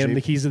I can hand them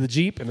the keys of the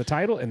Jeep and the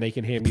title, and they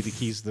can hand me the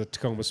keys to the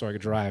Tacoma so I could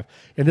drive.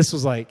 And this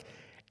was like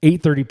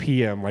 8:30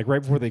 p.m., like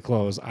right before they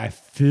close. I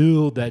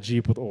filled that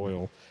Jeep with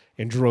oil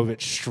and drove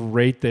it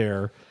straight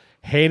there,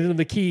 handed them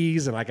the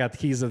keys, and I got the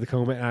keys of the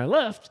Tacoma, and I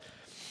left.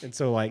 And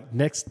so, like,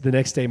 the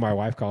next day, my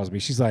wife calls me.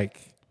 She's like,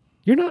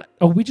 you're not,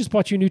 we just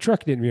bought you a new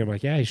truck, didn't we? I'm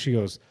like, yeah. She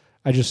goes,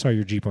 I just saw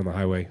your Jeep on the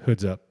highway,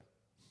 hoods up.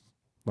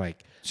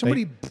 Like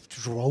somebody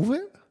drove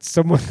it?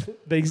 Someone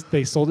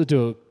they sold it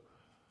to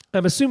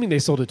I'm assuming they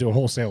sold it to a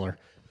wholesaler.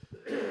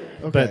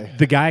 Okay. But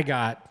the guy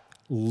got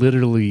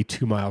literally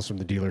 2 miles from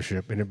the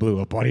dealership and it blew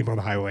up on him on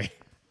the highway.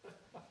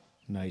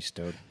 Nice,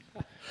 dude.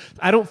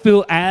 I don't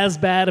feel as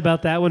bad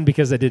about that one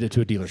because I did it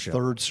to a dealership.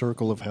 Third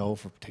circle of hell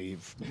for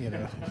Steve,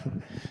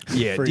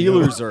 Yeah,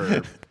 dealers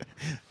are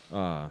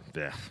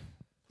yeah.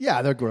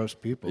 Yeah, they're gross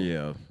people.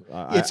 Yeah,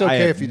 it's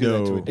okay if you do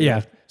that to a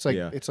dealer.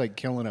 Yeah, it's like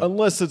killing a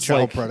unless it's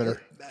child like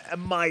predator. I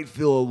might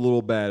feel a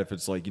little bad if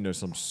it's like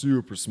some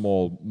super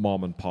small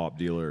mom and pop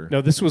dealer.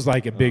 No, this was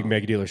like a big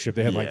mega dealership.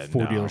 They have like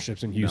 4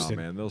 dealerships in Houston.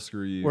 No, man, they'll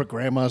screw you. Where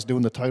grandma's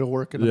doing the title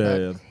work in the back.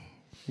 Yeah.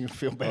 You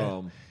feel bad.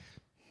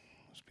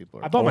 Those people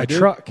are I bought my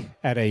truck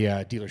at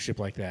a dealership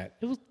like that.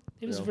 It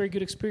was a very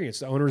good experience.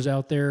 The owner's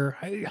out there.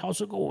 Hey,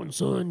 how's it going,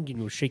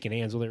 son? Shaking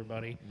hands with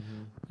everybody.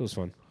 Mm-hmm. It was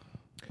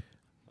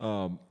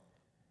fun.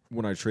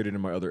 When I traded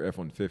in my other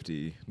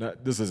F-150,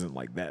 this isn't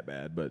like that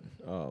bad, but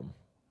I'm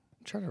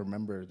trying to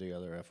remember the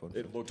other F-150.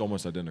 It looked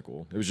almost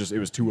identical. It was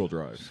 2-wheel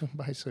drive.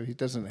 So he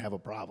doesn't have a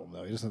problem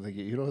though. He doesn't think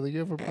you don't think you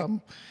have a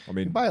problem. I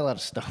mean, you buy a lot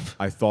of stuff.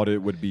 I thought it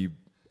would be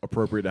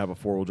appropriate to have a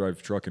 4-wheel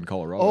drive truck in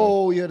Colorado.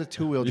 Oh, you had a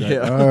 2-wheel drive.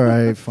 Yeah. All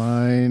right,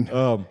 fine.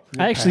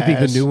 I actually think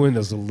the new one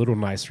is a little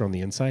nicer on the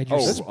inside.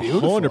 That's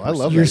beautiful. 100%. I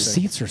love Your that thing.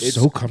 seats are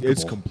so comfortable.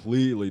 It's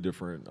completely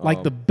different.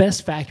 like the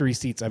best factory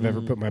seats I've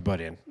ever put my butt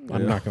in.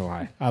 I'm not gonna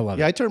lie, I love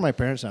Yeah, it. I turned my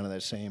parents on to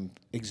that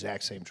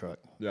exact same truck.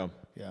 yeah.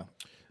 Yeah.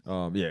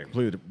 Yeah,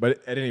 completely.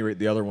 But at any rate,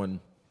 the other one,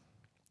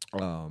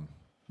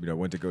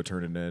 went to go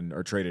turn it in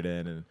or trade it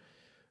in, and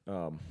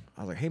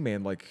I was like, "Hey,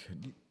 man, like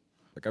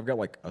I've got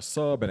like a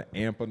sub and an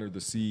amp under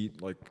the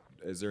seat. Like,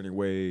 is there any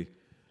way,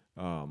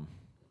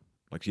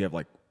 like, do you have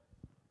like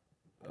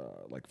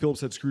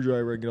Phillips head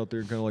screwdriver? I can get out there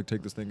and kind of like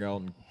take this thing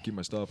out and keep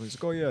my stuff." And he's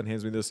like, "Oh yeah," and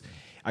hands me this.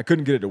 I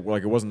couldn't get it to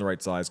like it wasn't the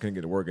right size. Couldn't get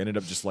it to work. I ended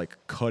up just like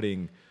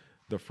cutting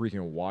the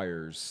freaking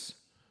wires.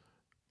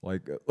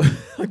 Like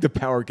like the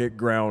power kit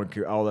ground,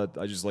 all that.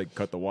 I just like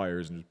cut the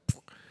wires and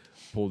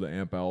just pulled the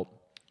amp out.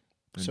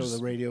 So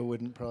the radio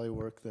wouldn't probably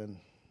work then?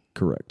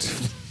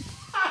 Correct.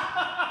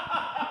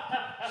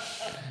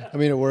 I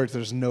mean, it worked.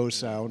 There's no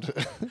sound.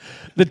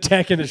 The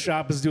tech in the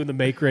shop is doing the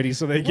make ready,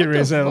 so they get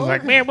ready. So I was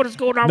like, "Man, what is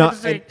going on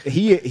with this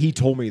thing?" He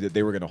told me that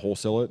they were going to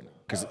wholesale it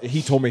because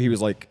he told me he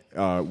was like,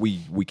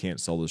 we can't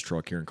sell this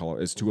truck here in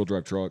Colorado. It's a 2-wheel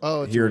drive truck.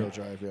 Oh, it's here, 2-wheel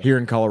drive, yeah. Here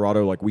in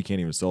Colorado, like we can't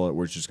even sell it.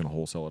 We're just going to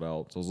wholesale it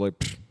out. So I was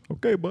like,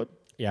 okay, bud.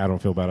 Yeah, I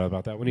don't feel bad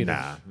about that one either.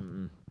 Nah.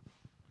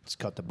 Let's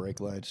cut the brake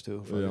lines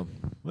too.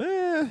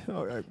 Yeah.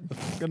 I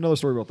got another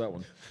story about that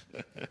one.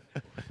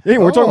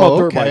 Anyway, we're talking about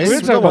dirt okay. bikes. We're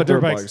talking about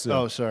dirt bikes. Yeah.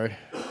 Oh, sorry.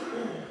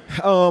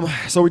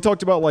 So we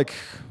talked about like,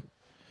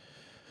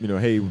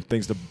 hey,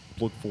 things to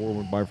look for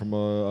when buying from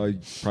a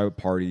private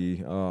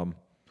party.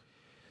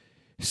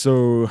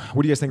 So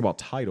what do you guys think about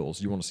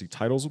titles? You want to see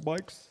titles of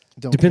bikes?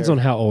 Depends on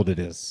how old it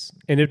is,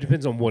 and it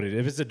depends on what it is.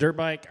 If it's a dirt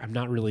bike, I'm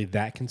not really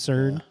that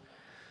concerned.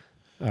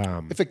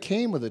 If it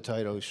came with a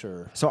title,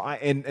 sure. So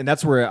and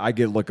that's where I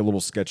get like a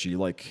little sketchy.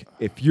 Like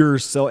if you're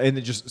and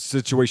it just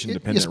situation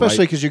dependent, Especially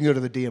right? because you can go to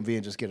the DMV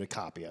and just get a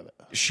copy of it.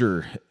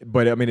 Sure,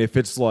 but I mean if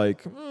it's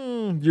like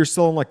you're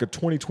selling like a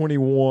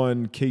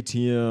 2021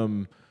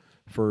 KTM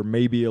for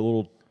maybe a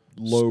little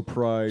low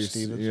price,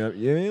 Stevens. a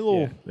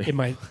little.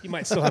 Yeah. You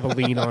might still have a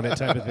lien on it,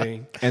 type of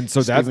thing. And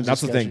so Stevens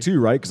that's is the thing sketchy. too,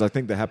 right? Because I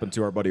think that happened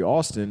to our buddy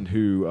Austin,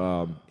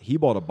 who he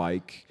bought a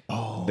bike.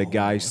 The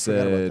guy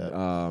said,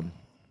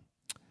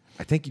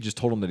 I think he just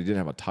told him that he didn't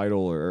have a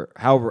title, or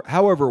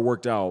however it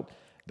worked out.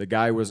 The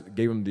guy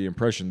gave him the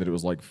impression that it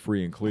was like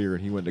free and clear,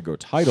 and he went to go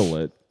title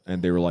it,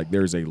 and they were like,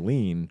 "There's a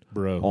lien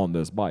on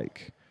this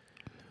bike."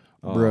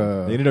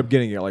 Bruh. They ended up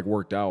getting it like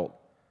worked out,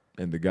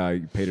 and the guy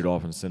paid it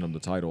off and sent him the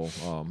title,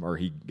 or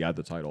he got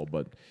the title.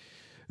 But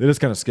it is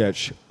kind of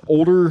sketch.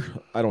 Older,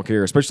 I don't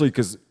care, especially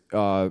because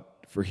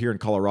for here in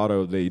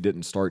Colorado, they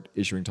didn't start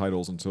issuing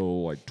titles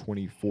until like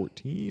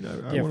 2014.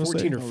 I Yeah, wanna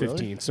 14 say. or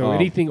 15. So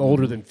anything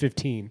older than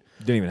 15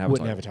 Didn't even have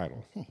wouldn't a have a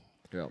title. title.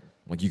 Yeah,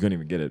 like you couldn't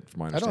even get it. From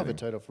my I don't understanding. have a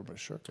title for my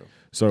shirt though.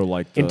 So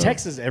like In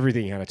Texas,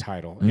 everything had a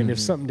title, and if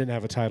something didn't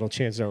have a title,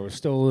 chances are it was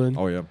stolen.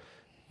 oh yeah.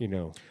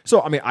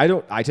 So I mean,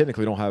 I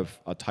technically don't have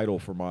a title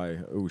for my.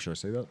 Oh, should I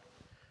say that?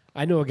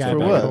 I know a guy For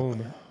back what?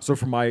 home. So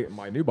for my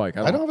new bike,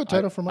 I don't have a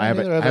title for mine I have,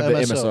 either. I have an the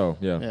MSO.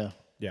 Yeah. Yeah.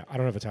 Yeah, I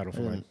don't have a title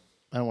for mine.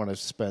 I don't want to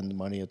spend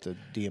money at the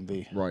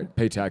DMV. Right.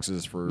 Pay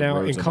taxes for Now,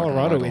 roads in I'm not gonna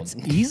Colorado, ride on. it's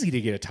easy to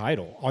get a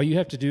title. All you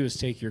have to do is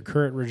take your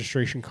current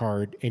registration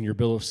card and your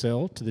bill of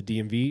sale to the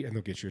DMV, and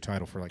they'll get you a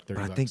title for like $30.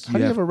 I think How do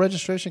you have a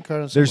registration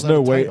card? And there's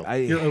no way.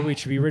 Your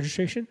OHV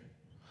registration?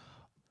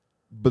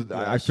 But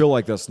I feel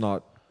like that's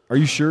not. Are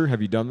you sure?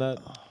 Have you done that?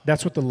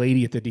 That's what the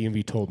lady at the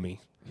DMV told me.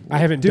 I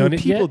haven't Dude, done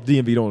it people yet. at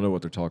DMV don't know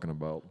what they're talking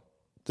about.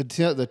 The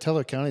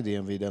Teller County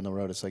DMV down the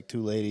road, it's like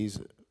two ladies,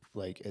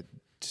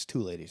 just two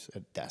ladies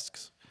at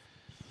desks.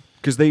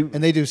 Because they,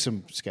 And they do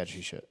some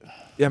sketchy shit.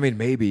 I mean,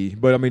 maybe,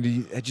 but I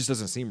mean, it just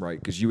doesn't seem right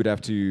because you would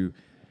have to,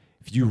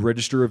 if you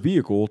register a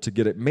vehicle to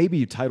get it,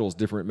 maybe title's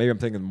different. Maybe I'm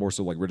thinking more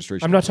so like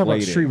registration. I'm not talking about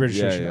plating. street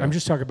registration. Yeah. I'm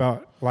just talking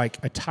about like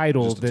a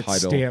title Just a that's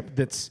title. stamped.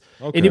 That's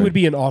Okay. and it would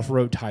be an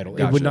off-road title.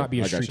 It would Gotcha. not be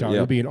a I street gotcha. title. Yeah.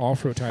 It would be an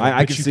off-road title. I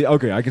But can you- see.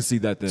 Okay, I can see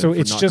that then. So for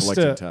it's not just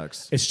collecting a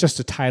tax. it's just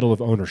a title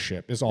of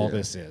ownership is all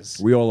this is.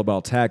 We all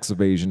about tax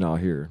evasion out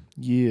here.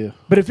 Yeah.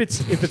 But if it's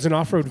an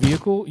off-road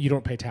vehicle, you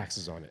don't pay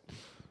taxes on it.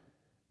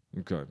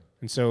 Okay.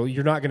 And so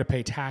you're not going to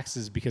pay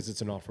taxes because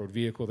it's an off-road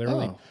vehicle. They're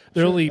I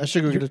only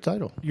should go get a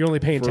title. you're only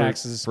paying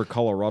taxes. for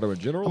Colorado in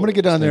general. I'm going to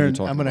get down there and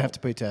What are you I'm going to talking have to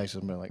pay taxes.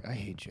 I'm gonna be like, I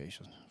hate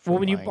Jason. for Well,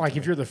 when you lying like to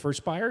if me. you're the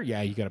first buyer,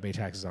 yeah, you got to pay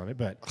taxes on it.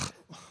 But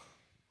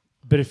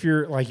if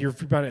you're if you're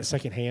buying it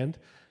secondhand,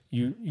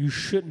 you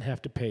shouldn't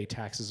have to pay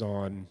taxes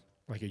on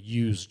like a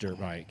used dirt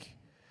bike.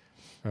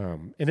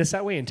 And it's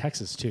that way in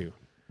Texas too.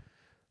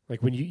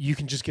 Like when you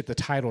can just get the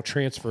title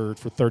transferred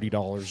for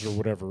 $30 or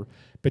whatever,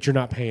 but you're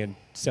not paying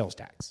sales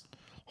tax.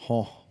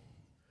 Huh.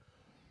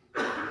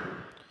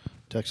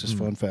 Texas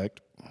fun fact.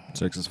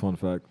 Texas fun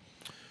fact.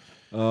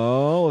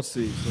 Let's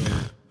see. So,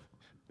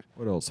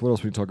 what else? What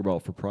else we can talk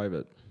about for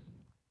private?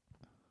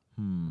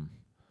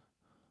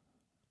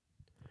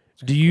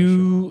 Do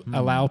you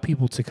allow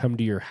people to come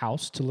to your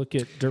house to look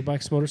at dirt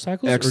bikes,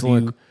 motorcycles?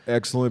 Excellent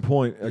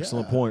point.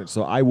 Excellent point.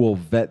 So I will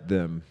vet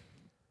them.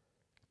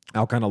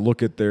 I'll kind of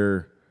look at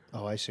their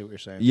Oh, I see what you're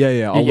saying.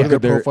 Yeah. I'll get look their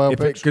at their profile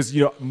picture?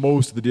 because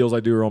most of the deals I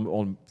do are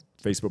on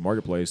Facebook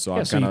Marketplace. So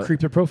I'm So kind you of creep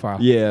their profile.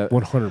 Yeah.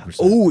 100%.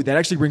 Oh, that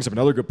actually brings up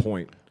another good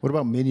point. What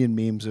about minion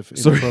memes if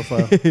in the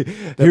profile?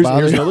 Here's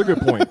bother you? another good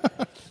point.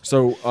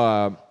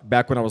 So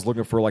back when I was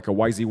looking for like a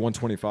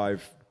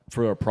YZ125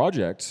 for a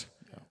project,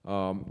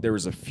 there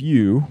was a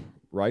few,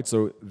 right?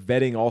 So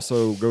vetting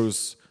also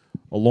goes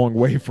a long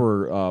way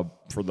for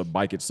the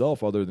bike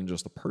itself, other than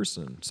just the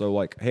person. So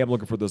like, hey, I'm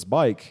looking for this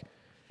bike,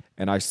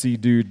 and I see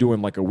dude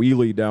doing like a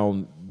wheelie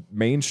down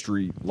Main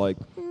Street. Like,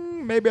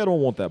 maybe I don't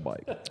want that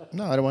bike,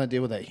 No, I don't want to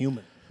deal with that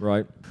human.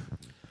 right?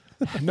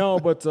 No,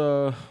 but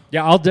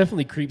Yeah, I'll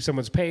definitely creep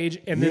someone's page,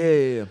 and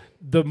then yeah.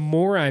 the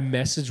more I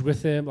message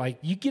with them, like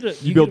you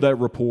You build that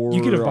rapport,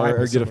 you get a vibe or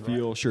with get a someone,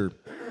 feel, right? sure.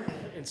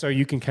 and so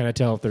you can kind of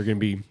tell if they're going to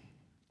be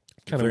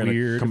kind They're of gonna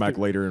weird. come if back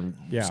they're- later and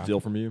Yeah. steal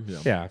from you. Yeah.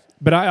 Yeah,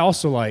 but I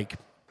also like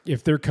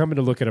if they're coming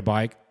to look at a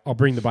bike, I'll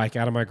bring the bike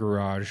out of my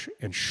garage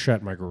and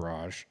shut my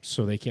garage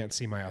so they can't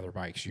see my other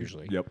bikes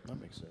usually. Yep. That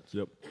makes sense.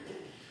 Yep.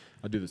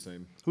 I do the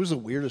same. Who's the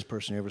weirdest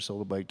person you ever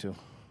sold a bike to?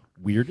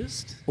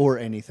 Weirdest? Or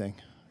anything?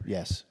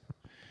 Yes.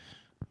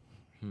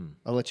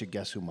 I'll let you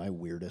guess who my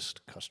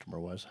weirdest customer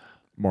was.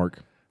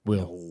 Mark.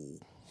 Will.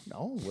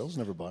 No, Will's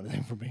never bought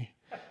anything from me.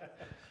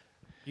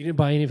 You didn't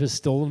buy any of his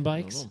stolen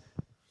bikes?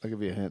 I'll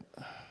give you a hint.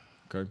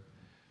 Okay.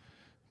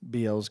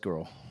 BL's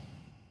girl.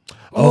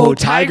 Oh,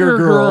 Tiger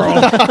Girl.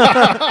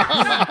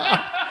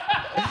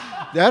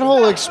 That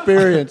whole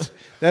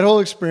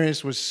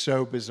experience was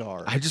so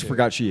bizarre. I just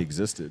forgot she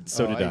existed.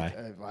 So did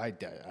I.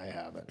 I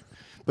haven't.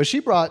 But she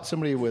brought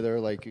somebody with her,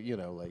 like,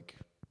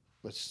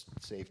 let's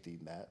safety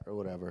net or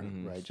whatever,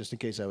 right? Just in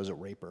case I was a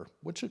raper,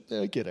 which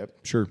I get it.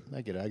 Sure.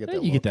 I get it. I get Yeah,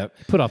 that. you get that.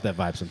 Put off that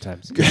vibe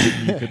sometimes.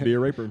 You could be a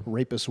raper.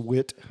 Rapist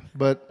wit.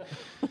 But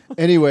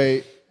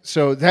anyway,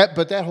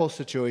 that whole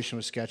situation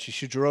was sketchy.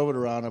 She drove it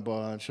around a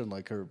bunch, and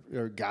like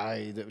her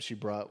guy that she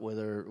brought with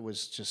her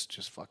was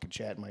just fucking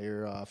chatting my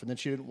ear off, and then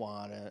she didn't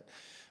want it.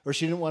 Or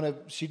she didn't want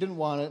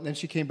it, and then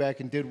she came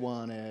back and did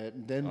want it,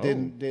 and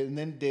then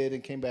did,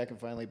 and came back and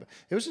finally.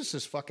 It was just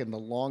the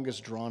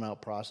longest drawn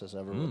out process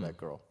ever with that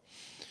girl.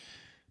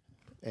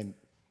 And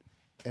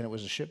it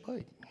was a shit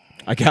bike.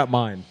 I got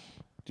mine.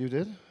 You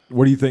did?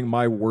 What do you think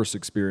my worst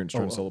experience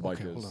trying to sell a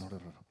bike okay, is? hold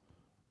on.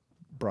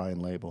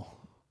 Brian Label.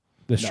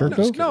 The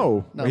Sherco?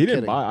 No, No, he I'm didn't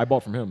kidding. buy. I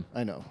bought from him.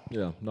 I know.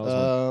 Yeah. No,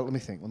 that's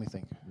Let me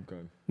think.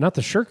 okay. Not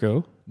the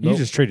Sherco. You Nope.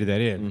 just traded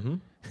that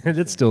in. And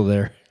it's still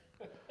there.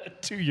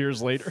 2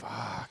 years later.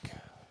 I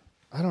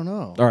don't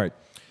know. All right.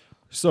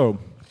 So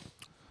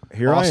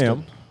here Austin. I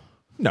am.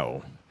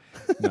 No.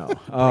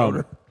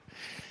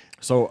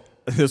 So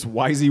this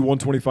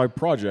YZ125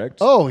 project.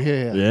 Oh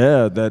yeah.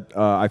 Yeah, that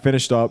I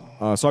finished up.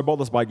 So I bought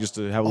this bike just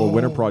to have a little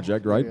winter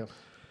project, right? yeah.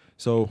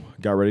 So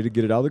got ready to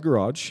get it out of the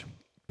garage,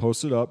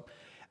 posted up,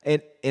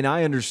 and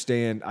I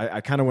understand.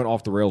 I kind of went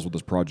off the rails with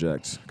this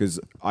project because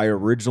I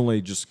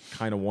originally just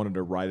kind of wanted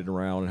to ride it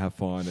around and have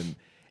fun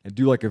and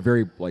do like a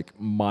very like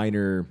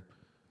minor,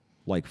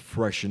 like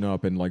freshen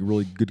up and like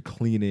really good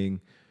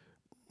cleaning.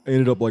 I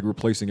ended up like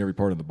replacing every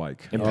part of the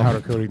bike. And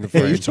powder coating the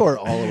Yeah, frame. you tore it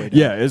all the way down.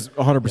 Yeah, it's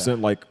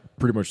 100% like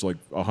pretty much like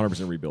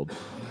 100% rebuild.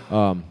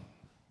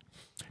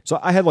 So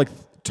I had like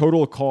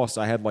total cost.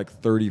 I had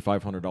like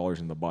 $3,500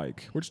 in the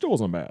bike, which still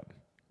wasn't bad.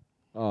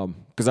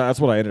 Because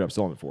that's what I ended up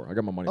selling it for. I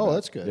got my money. Oh, back.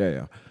 that's good.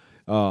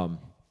 Yeah.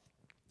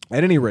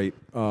 At any rate,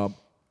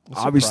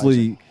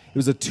 obviously it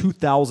was a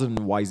 2000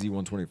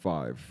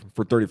 YZ125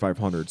 for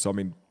 $3,500. So I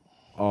mean,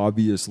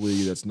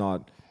 obviously that's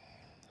not.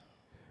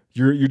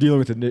 You're dealing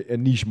with a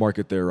niche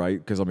market there, right?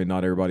 Because I mean,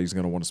 not everybody's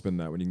going to want to spend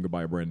that when you can go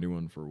buy a brand new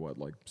one for what,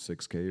 like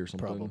 $6,000 or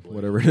something, Probably.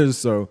 whatever it is.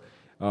 So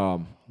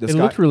this It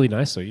guy, looked really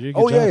nice, though. You did a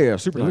good oh job. yeah,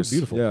 super It nice,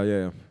 looked beautiful.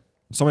 Yeah.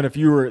 So I mean, if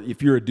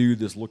you're a dude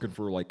that's looking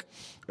for like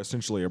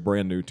essentially a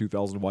brand new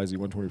 2000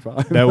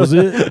 YZ125, That was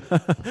it.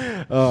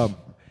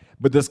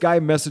 but this guy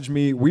messaged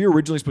me. We were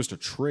originally supposed to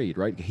trade,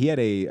 right? He had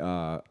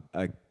a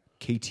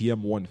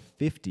KTM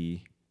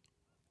 150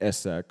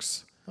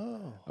 SX.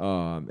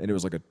 And it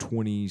was like a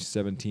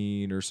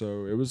 2017 or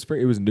so. It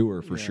was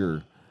newer for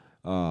sure.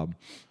 I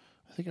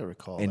think I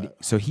recall And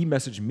that. so he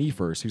messaged me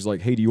first. He was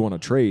like, "Hey, do you want to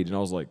trade?" And I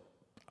was like,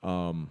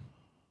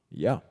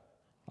 "Yeah,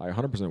 I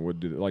 100% would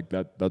do that. Like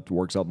that. That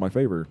works out in my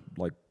favor.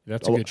 Like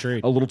That's a good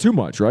trade. A little too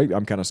much, right?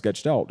 I'm kind of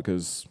sketched out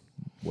because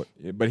what?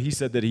 But he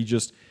said that he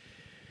used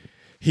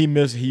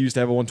to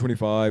have a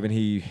 125 and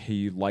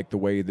he liked the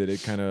way that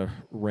it kind of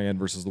ran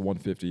versus the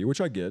 150,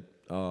 which I get,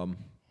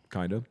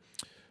 kind of.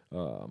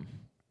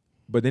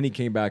 But then he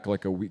came back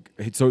like a week.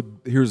 So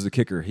here's the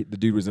kicker: the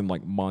dude was in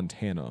like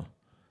Montana.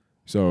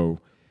 So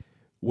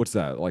what's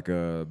that? Like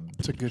a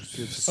It's a good.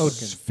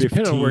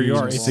 depending on where you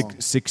are, it's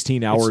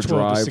 16-hour It's 12 to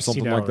drive, 16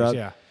 something hours, like that.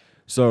 Yeah.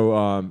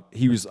 So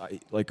he was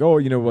like, "Oh,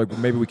 like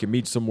maybe we can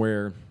meet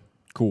somewhere."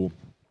 Cool.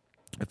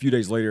 A few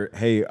days later,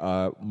 hey,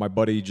 my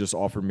buddy just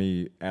offered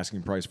me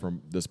asking price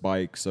from this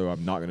bike, so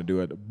I'm not going to do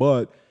it,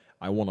 but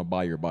I want to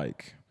buy your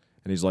bike.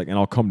 And he's like, and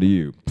I'll come to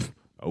you.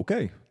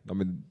 Okay. I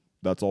mean,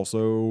 that's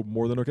also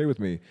more than okay with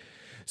me.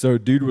 So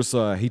dude was,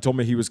 he told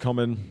me he was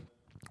coming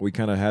we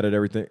kind of had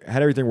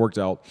everything worked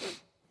out.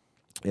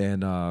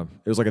 And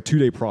it was like a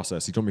 2-day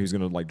process. He told me he was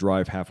going to like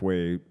drive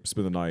halfway,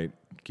 spend the night,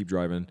 keep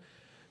driving.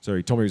 So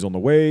he told me he was on the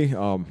way.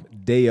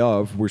 Day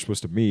of, we're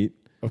supposed to meet.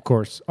 Of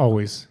course,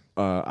 always.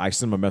 I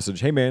sent him a message.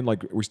 Hey man,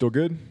 like, are we still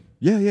good?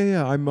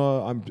 Yeah. I'm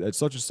at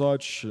such and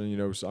such.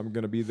 And, so I'm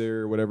gonna be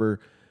there, whatever.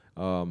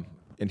 And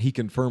he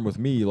confirmed with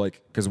me,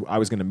 like, because I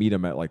was gonna meet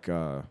him at like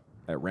at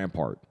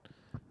Rampart.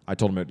 I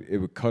told him it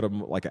would cut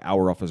him like an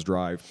hour off his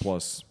drive.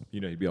 Plus,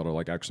 he'd be able to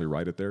like actually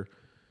ride it there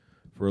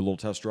for a little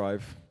test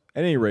drive.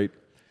 At any rate,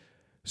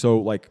 so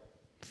like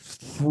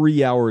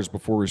 3 hours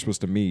before we were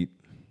supposed to meet,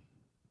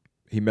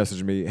 he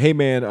messaged me, "Hey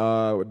man,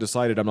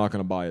 decided I'm not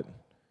gonna buy it."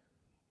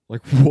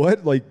 Like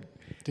what? Like.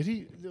 Did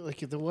he?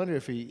 Like, I wonder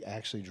if he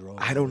actually drove.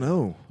 I don't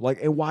know.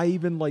 Like, and why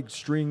even like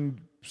string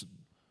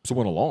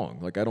someone along?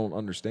 Like, I don't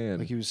understand.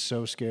 Like he was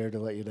so scared to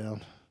let you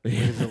down.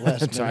 The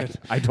last minute.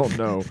 I don't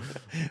know.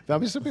 I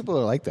mean, some people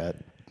are like that.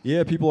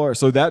 Yeah, people are.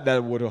 So that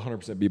would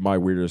 100% be my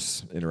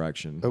weirdest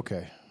interaction.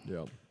 Okay.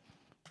 Yeah.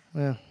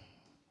 Yeah.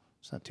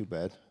 It's not too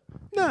bad.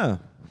 No.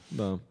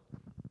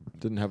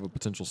 Didn't have a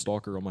potential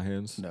stalker on my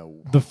hands.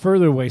 No. The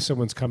further away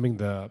someone's coming,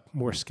 the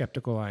more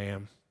skeptical I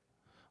am.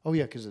 Oh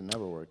yeah, because it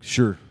never works.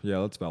 Sure. Yeah,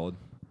 that's valid.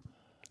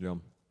 Yeah.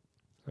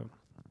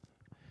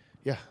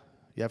 Yeah.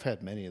 I've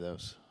had many of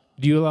those.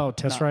 Do you allow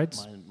test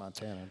rides? Mine in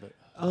Montana, but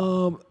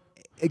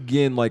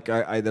Again, like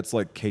I that's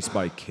like case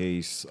by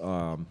case.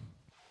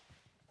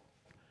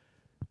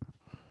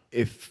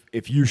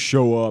 If you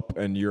show up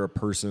and you're a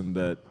person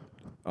that,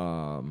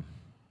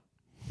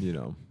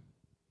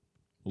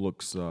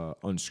 looks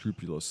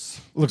unscrupulous.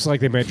 Looks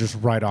like they might just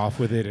ride off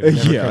with it. And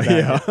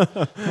never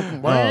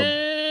come back.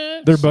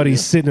 Yeah. Their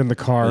buddy's sitting in the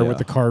car Yeah. with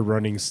the car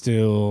running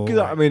still. 'Cause,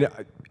 I mean,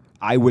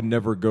 I would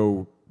never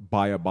go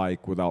buy a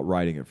bike without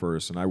riding it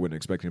first, and I wouldn't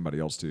expect anybody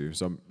else to.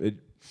 So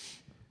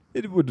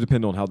it would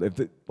depend on how,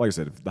 like I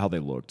said, how they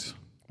looked.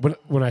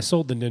 When I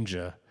sold the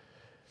Ninja,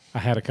 I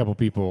had a couple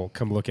people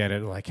come look at it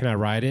and like, can I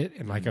ride it?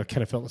 And like I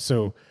kind of felt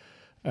so.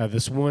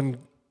 This one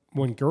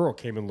girl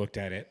came and looked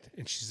at it,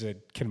 and she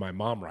said, "Can my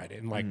mom ride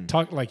it?" And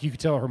like you could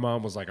tell her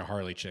mom was like a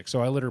Harley chick.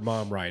 So I let her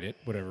mom ride it,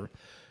 whatever.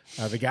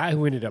 The guy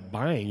who ended up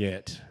buying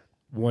it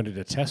wanted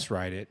to test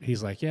ride it.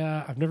 He's like,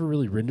 "Yeah, I've never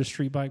really ridden a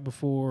street bike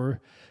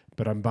before,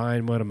 but I'm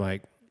buying one." I'm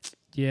like,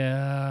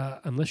 "Yeah,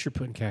 unless you're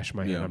putting cash in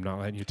my hand, I'm not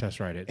letting you test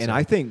ride it." And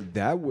I think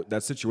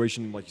that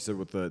situation, like you said,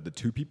 with the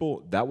two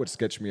people, that would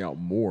sketch me out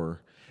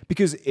more,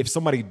 because if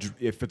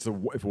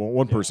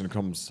one person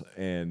comes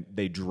and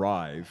they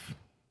drive,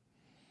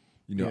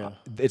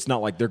 it's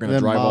not like they're going to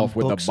drive off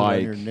with a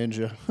bike.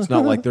 Ninja. It's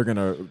not like they're going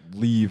to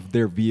leave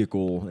their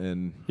vehicle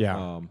and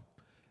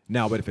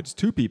Now, but if it's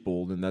two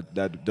people, then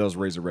that does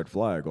raise a red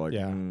flag. Like,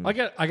 I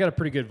got a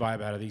pretty good vibe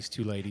out of these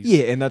two ladies.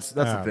 Yeah, and that's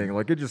the thing.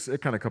 Like,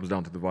 it kind of comes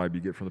down to the vibe you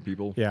get from the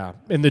people. Yeah,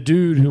 and the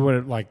dude who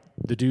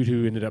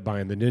ended up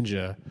buying the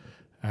Ninja,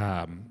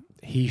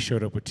 he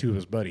showed up with two of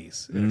his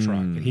buddies in a truck,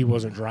 and he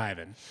wasn't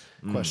driving.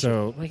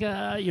 So like,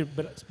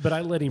 but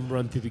I let him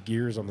run through the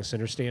gears on the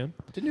center stand.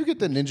 Didn't you get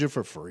the Ninja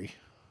for free?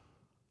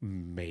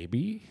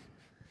 Maybe.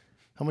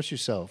 How much you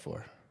sell it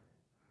for?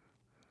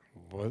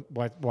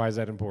 Why is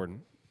that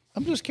important?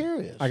 I'm just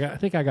curious. I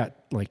think I got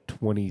like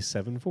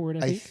 27 for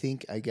it. I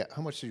think I get.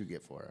 How much did you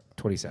get for it?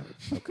 27.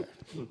 Okay.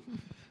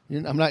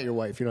 I'm not your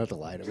wife. You don't have to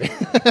lie to me.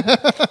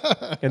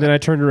 And then I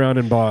turned around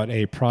and bought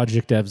a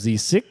Project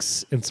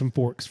FZ6 and some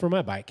forks for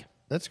my bike.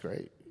 That's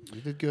great.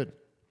 You did good.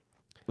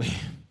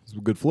 It's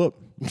a good flip.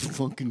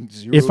 Fucking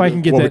zero. If I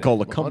can get What that, we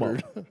call a come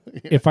up.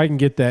 if I can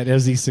get that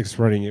FZ6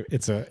 running,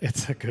 it's a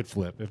good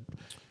flip.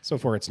 So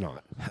far, it's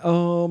not.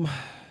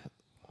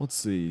 Let's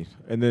see.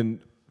 And then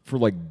for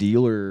like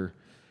dealer,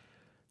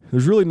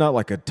 there's really not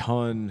like a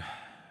ton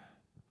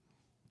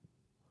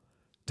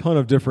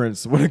of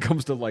difference when it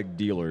comes to like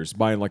dealers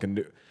buying like a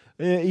new,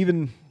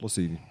 let's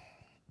see,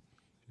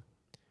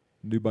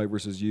 new bike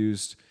versus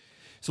used.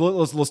 So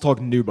let's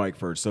talk new bike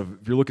first. So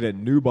if you're looking at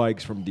new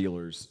bikes from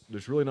dealers,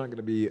 there's really not going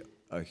to be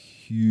a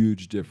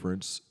huge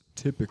difference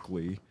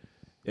typically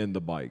in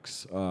the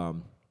bikes.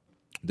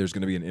 There's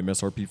going to be an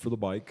MSRP for the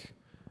bike.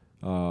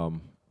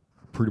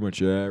 Pretty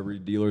much every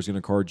dealer is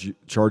going to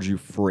charge you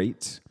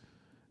freight.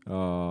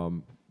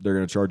 They're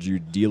going to charge you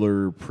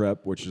dealer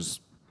prep, which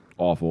is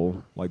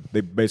awful. Like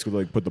they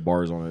basically like put the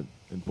bars on it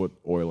and put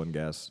oil and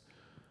gas,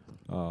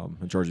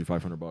 and charge you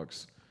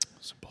 $500.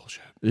 Some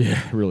bullshit.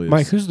 Yeah, it really is.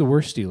 Mike, who's the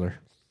worst dealer?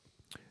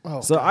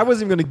 Oh, So I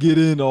wasn't even going to get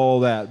into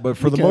all that, but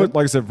for like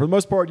I said, for the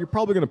most part, you're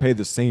probably going to pay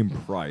the same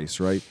price,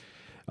 right?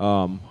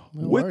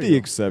 With the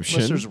exception,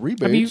 unless there's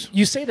rebates. I mean,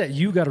 you say that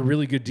you got a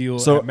really good deal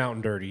at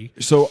Mountain Dirty.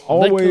 So Letco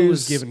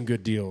always is giving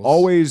good deals.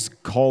 Always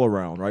call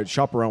around, right?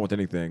 Shop around with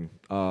anything.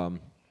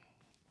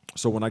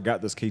 So when I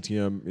got this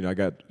KTM, I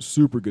got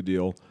super good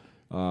deal.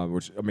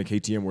 Which I mean,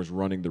 KTM was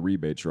running the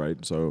rebates,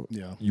 right? So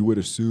you would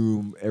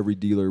assume every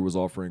dealer was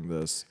offering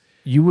this.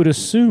 You would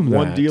assume that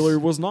One dealer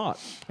was not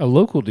a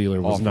local dealer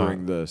was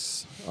offering not.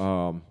 this.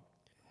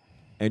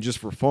 And just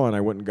for fun, I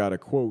went and got a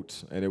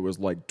quote, and it was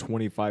like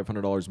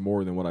 $2,500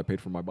 more than what I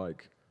paid for my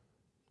bike.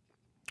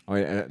 I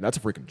mean, and that's a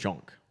freaking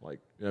chunk. Like,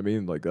 I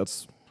mean, like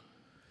it's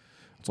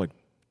like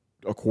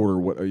a quarter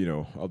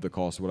of the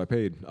cost of what I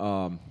paid.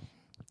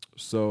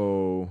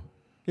 So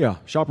yeah,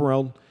 shop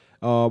around.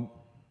 And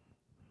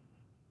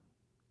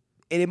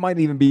it might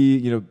even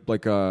be,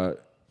 like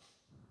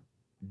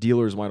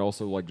dealers might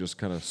also like just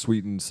kind of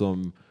sweeten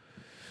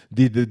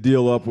the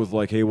deal up with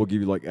like, hey, we'll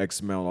give you like X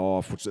amount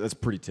off, which that's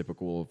pretty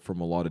typical from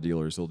a lot of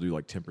dealers. They'll do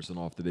like 10%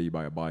 off the day you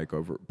buy a bike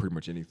over pretty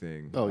much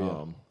anything. Oh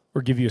yeah.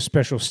 Or give you a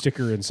special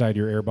sticker inside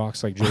your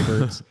airbox like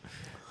Jaybirds.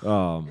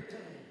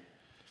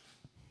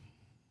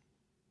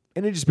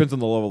 And it just depends on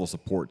the level of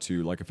support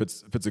too. Like if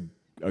it's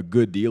a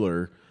good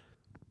dealer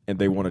and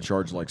they want to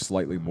charge like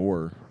slightly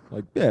more,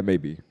 like yeah,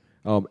 maybe.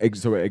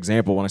 So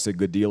example, when I say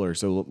good dealer,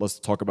 so let's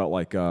talk about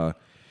like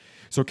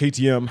so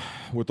KTM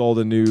with all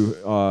the new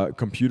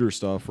computer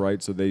stuff,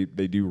 right? So they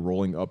do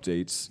rolling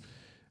updates.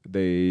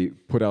 They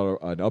put out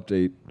an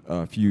update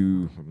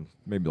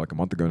maybe like a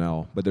month ago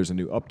now, but there's a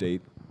new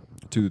update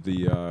to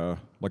the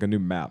like a new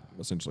map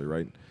essentially,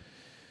 right?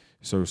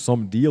 So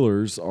some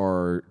dealers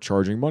are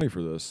charging money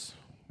for this.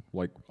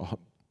 Like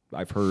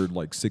I've heard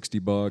like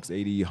 $60,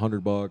 $80,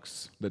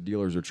 $100 that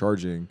dealers are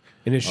charging.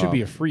 And it should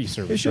be a free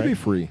service. It should be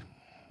free.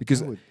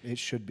 Because it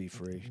should be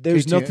free.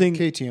 There's nothing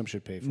KTM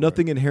should pay for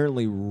nothing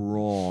inherently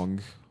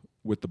wrong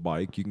with the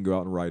bike. You can go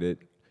out and ride it.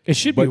 It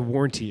should be a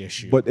warranty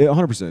issue. But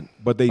 100%.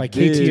 But they Like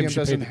did KTM KTM should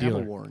doesn't pay the have a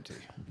dealer. warranty.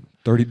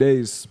 30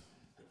 days.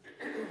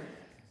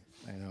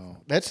 I know.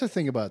 That's the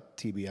thing about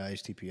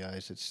TBIs,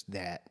 TPIs. It's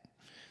that.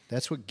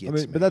 That's what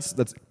gets me. But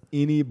that's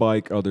any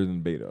bike other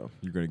than Beta.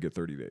 You're going to get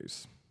 30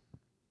 days.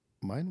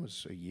 Mine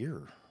was a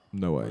year.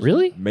 No way.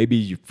 Really?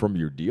 Maybe from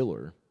your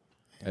dealer.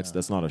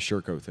 That's not a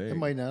Sherco thing. It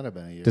might not have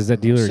been a year. Does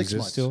that dealer 6 exist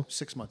months. still?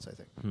 6 months, I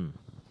think.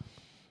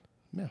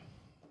 Yeah.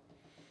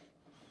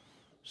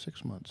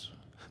 6 months.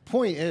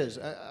 Point is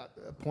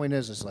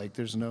like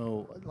there's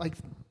no like.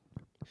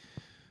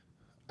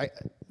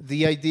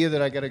 The idea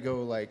that I got to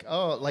go like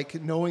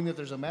knowing that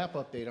there's a map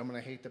update, I'm gonna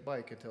hate the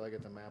bike until I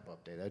get the map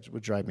update. That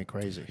would drive me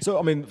crazy. So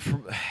I mean,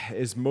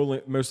 it's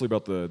mostly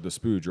about the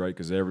spooge, right?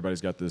 Because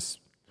everybody's got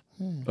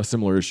a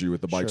similar issue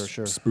with the bikes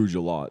Sure. spooge a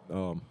lot.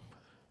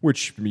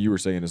 Which I mean, you were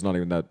saying is not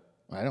even that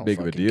I don't big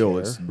of a fucking deal.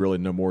 care. It's really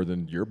no more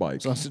than your bike.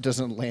 As long as it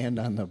doesn't land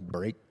on the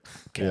brake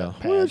Yeah.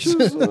 pads,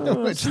 Which is,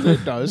 which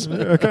it does.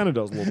 Yeah, it kind of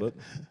does a little bit.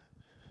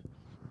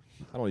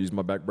 I don't use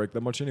my back brake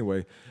that much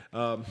anyway.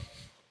 Boy,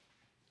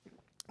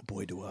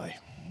 do I.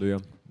 Do you?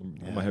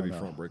 I'm a I heavy don't know.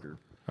 front breaker.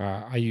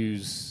 I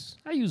use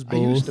both. I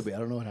used to be. I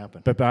don't know what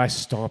happened. But I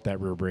stomp that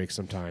rear brake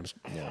sometimes.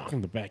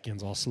 And the back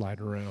end's all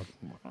sliding around.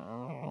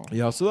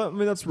 Yeah, so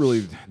that's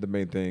really the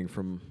main thing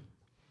from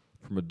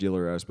a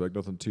dealer aspect.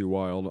 Nothing too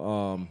wild.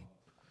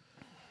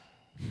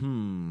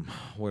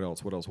 What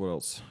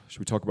else? Should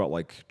we talk about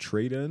like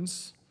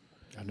trade-ins?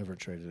 I never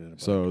traded in a bike.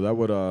 So that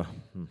would I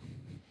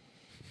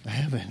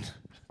haven't.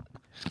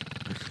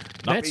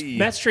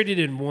 Matt's traded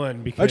in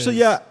one because actually,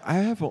 yeah, I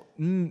have.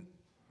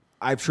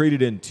 I've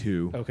traded in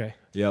two. Okay.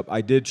 Yep,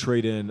 I did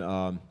trade in.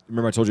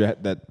 Remember, I told you I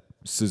had that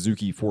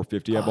Suzuki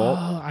 450 I bought.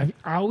 Oh,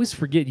 I always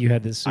forget you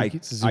had this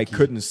Suzuki. I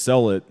couldn't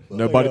sell it. Like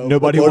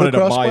Nobody a wanted to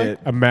motocross buy bike? it.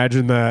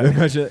 Imagine that.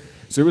 Imagine it.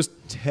 So it was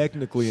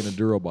technically an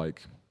enduro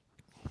bike.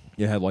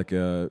 It had like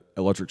a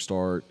electric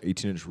start,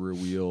 18-inch rear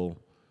wheel,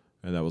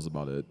 and that was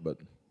about it. But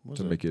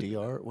to make it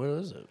DR? What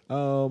is it?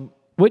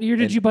 What year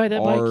did you buy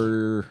that bike?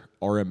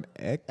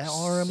 RMX.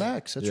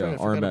 RMX. That's Yeah, right. I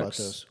forgot about RMX.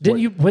 those.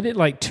 Wasn't it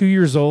like 2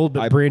 years old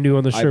but brand new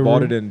on the I showroom?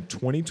 bought it in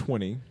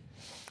 2020,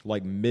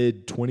 like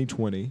mid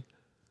 2020,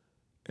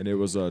 and it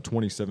was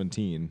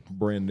 2017,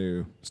 brand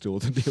new, still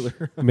at the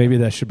dealer. Maybe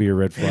that should be a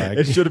red flag.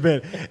 It should have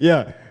been.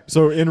 Yeah.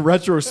 So in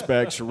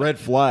retrospect, red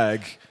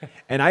flag.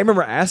 And I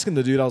remember asking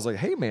the dude, I was like,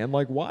 hey man,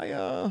 like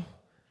why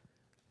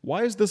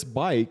is this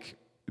bike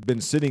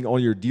been sitting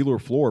on your dealer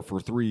floor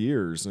for 3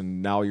 years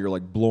and now you're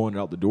like blowing it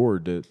out the door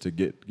to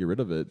get rid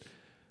of it?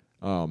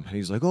 And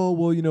he's like, oh,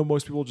 well,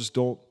 most people just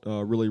don't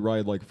really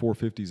ride like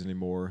 450s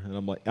anymore. And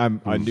I'm like,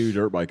 I'm a new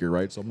dirt biker,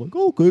 right? So I'm like,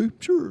 okay,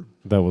 sure.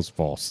 That was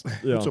false.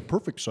 Yeah. It's a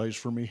perfect size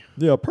for me.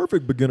 Yeah,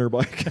 perfect beginner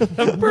bike.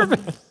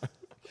 Perfect.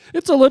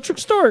 It's electric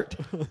start.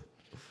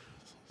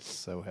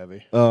 So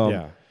heavy.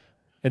 Yeah.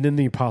 And then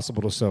the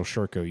impossible to sell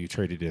Sherco you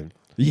traded in.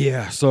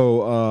 Yeah.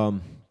 So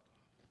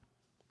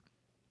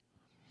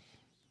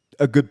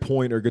a good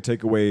point or a good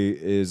takeaway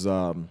is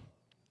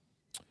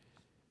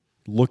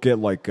look at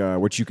like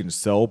what you can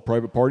sell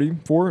private party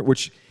for,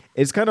 which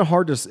is kind of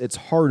hard to. It's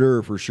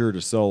harder for sure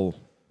to sell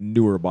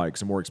newer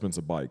bikes and more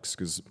expensive bikes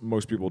because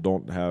most people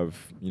don't have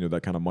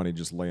that kind of money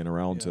just laying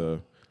around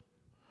to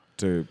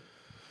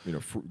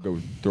go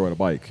throw out a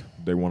bike.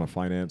 They want to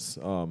finance.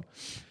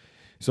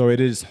 So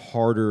it is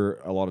harder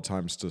a lot of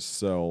times to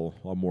sell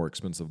a more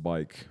expensive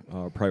bike,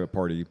 private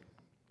party.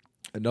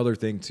 Another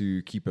thing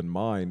to keep in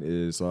mind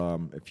is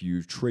if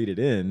you trade it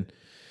in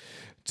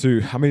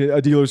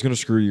a dealer's going to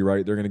screw you,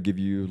 right? They're going to give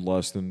you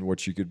less than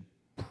what you could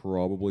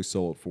probably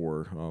sell it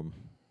for.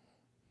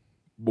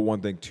 But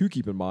one thing to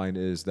keep in mind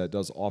is that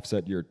does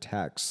offset your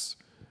tax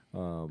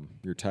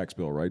your tax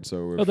bill, right?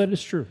 So Oh, that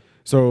is true.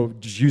 so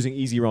just using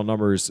easy round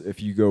numbers,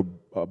 if you go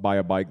buy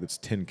a bike that's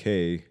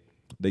 $10K,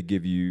 they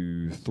give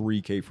you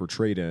 $3K for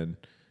trade-in.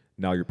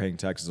 Now you're paying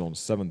taxes on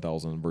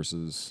 $7,000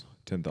 versus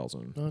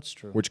 $10,000. That's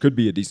true. Which could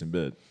be a decent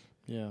bit.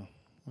 Yeah,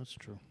 that's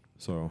true.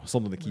 So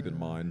something to keep in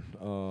mind.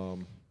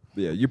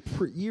 Yeah, you're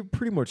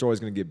pretty much always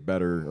going to get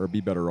better or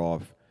be better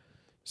off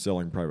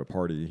selling private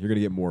party. You're going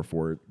to get more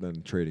for it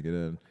than trading it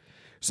in.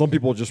 Some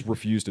people just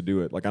refuse to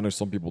do it. Like I know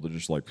some people that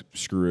just like,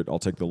 screw it. I'll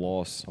take the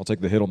loss. I'll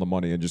take the hit on the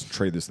money and just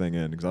trade this thing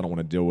in because I don't want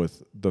to deal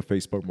with the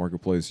Facebook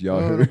Marketplace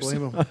Yahoos. I don't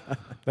blame them.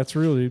 That's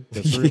real.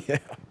 Yeah.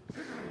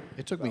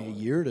 It took me a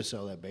year to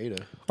sell that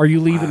Beta. Are you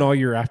leaving all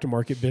your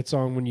aftermarket bits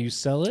on when you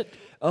sell it?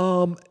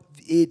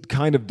 It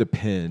kind of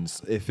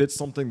depends. If it's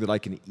something that I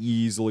can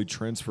easily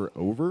transfer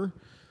over.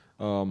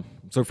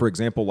 So for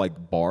example,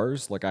 like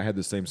bars, like I had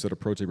the same set of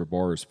Pro Taper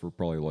bars for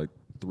probably like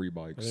 3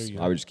 bikes.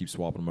 I would just keep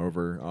swapping them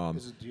over.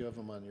 Do you have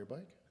them on your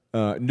bike?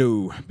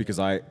 No, because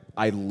I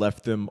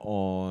left them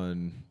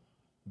on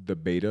the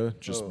Beta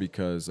just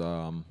because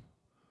I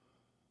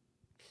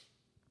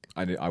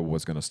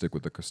was going to stick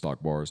with the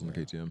stock bars on the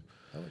KTM.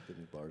 I like the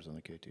new bars on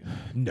the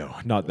KTM. No,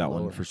 not that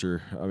one for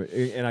sure. I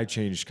mean, and I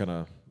changed kind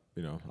of,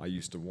 I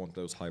used to want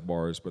those high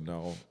bars, but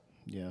now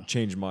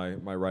changed my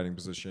riding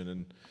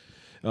position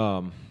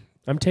and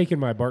I'm taking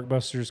my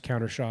Barkbusters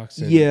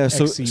countershocks. And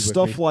so XC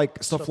stuff like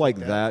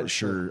that, that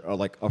sure.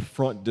 Like a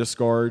front disc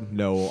guard,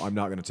 no, I'm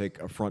not going to take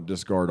a front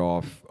disc guard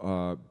off,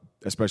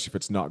 especially if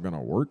it's not going to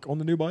work on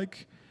the new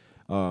bike,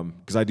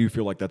 because I do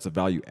feel like that's a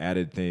value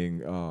added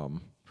thing.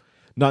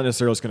 Not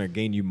necessarily it's going to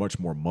gain you much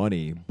more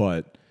money,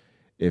 but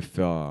if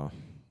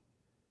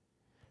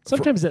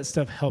sometimes that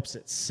stuff helps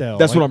it sell.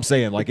 That's what I'm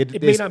saying. Like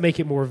it may not make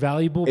it more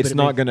valuable. It's but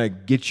not going to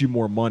get you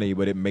more money,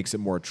 but it makes it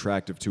more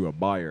attractive to a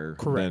buyer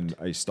Correct.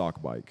 than a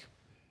stock bike.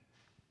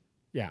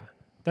 Yeah,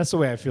 that's the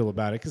way I feel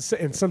about it.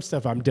 And some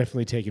stuff I'm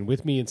definitely taking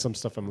with me, and some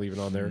stuff I'm leaving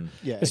on there.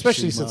 Yeah,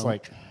 especially since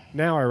like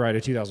now I ride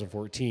a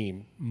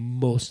 2014.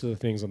 Most of the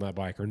things on that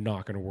bike are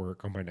not going to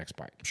work on my next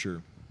bike.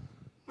 Sure.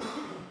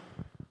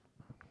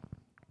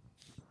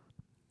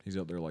 He's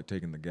out there like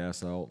taking the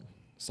gas out,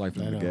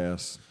 siphoning the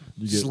gas.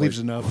 You Just leaves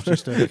enough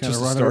just to kind just of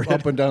to run start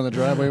up and down the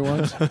driveway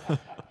once.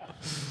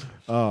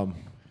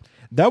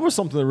 That was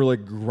something that really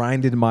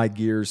grinded my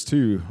gears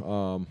too.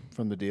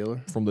 From the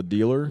dealer? From the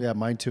dealer. Yeah,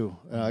 mine too.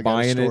 I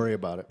got a story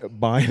about it.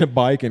 Buying a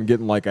bike and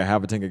getting like a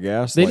half a tank of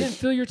gas. They like, didn't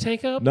fill your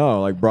tank up?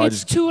 No, like bro,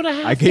 It's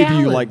 2.5 I gave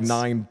you like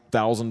gallons.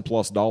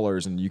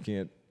 $9,000+ and you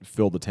can't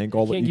fill the tank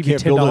all. Can't You give you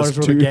can't fill $10 this worth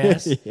of too.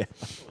 gas? Yeah.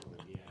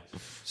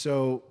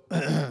 So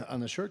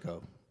on the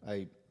Sherco,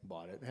 I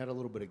bought it. It had a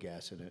little bit of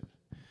gas in it.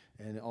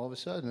 And all of a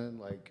sudden,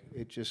 like,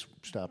 it just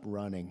stopped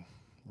running,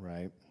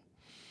 right?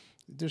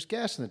 There's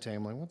gas in the tank.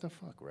 I'm like, what the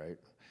fuck, right?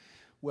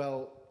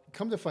 Well,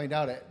 come to find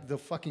out, the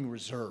fucking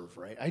reserve,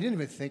 right? I didn't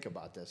even think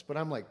about this, but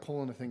I'm like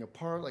pulling the thing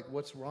apart. Like,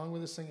 what's wrong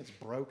with this thing? It's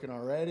broken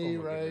already,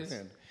 right? Goodness.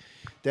 And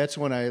that's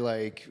when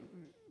I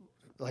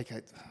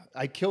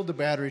I killed the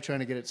battery trying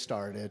to get it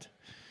started.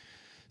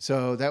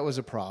 So that was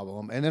a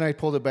problem. And then I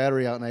pulled the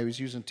battery out and I was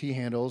using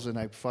T-handles and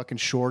I fucking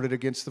shorted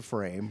against the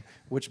frame,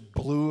 which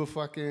blew a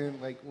fucking,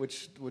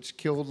 which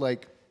killed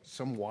like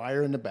some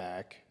wire in the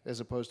back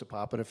as opposed to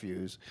popping a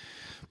fuse.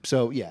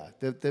 So yeah,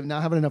 the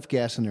not having enough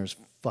gas in there is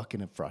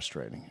fucking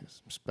frustrating. I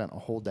spent a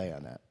whole day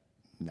on that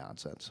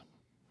nonsense.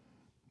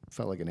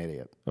 Felt like an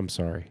idiot. I'm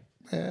sorry.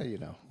 Yeah,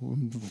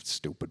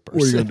 stupid person.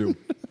 What are you gonna do?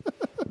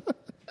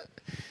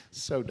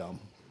 So dumb.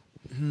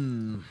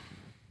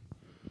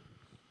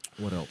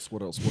 What else?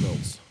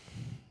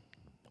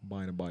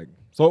 Buying a bike.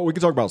 So we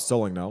can talk about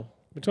selling now.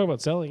 We're talking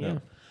about selling, yeah.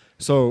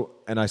 So,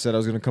 and I said I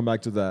was going to come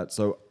back to that.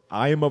 So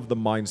I am of the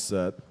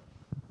mindset,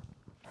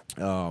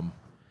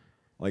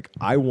 like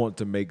I want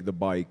to make the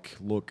bike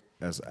look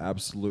as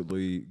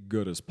absolutely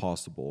good as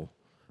possible.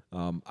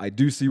 I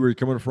do see where you're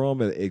coming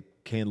from. It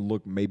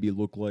can maybe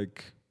look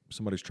like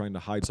somebody's trying to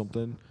hide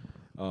something.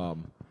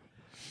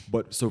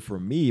 But so for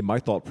me, my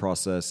thought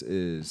process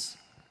is,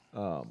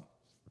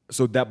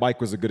 so that bike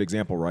was a good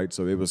example, right?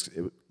 So it was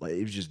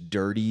just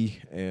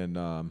dirty and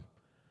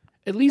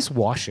At least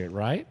wash it,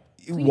 right?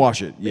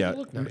 wash it, yeah. Make it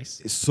look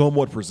nice. It's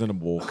somewhat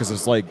presentable because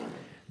it's like,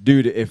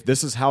 dude, if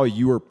this is how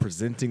you are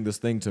presenting this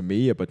thing to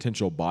me, a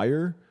potential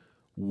buyer,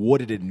 what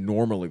did it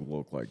normally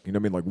look like? You know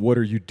what I mean? Like, what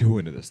are you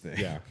doing to this thing?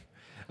 Yeah.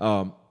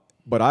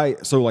 But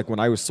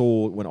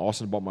when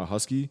Austin bought my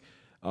Husky,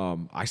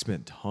 I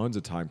spent tons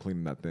of time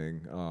cleaning that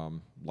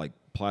thing, like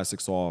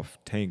plastics off,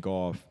 tank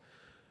off.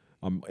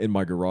 I'm in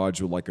my garage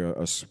with like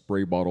a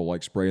spray bottle,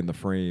 like spraying the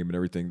frame and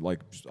everything. Like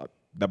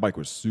that bike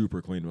was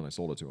super clean when I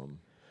sold it to him.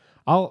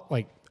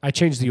 I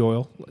changed the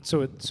oil,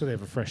 so they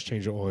have a fresh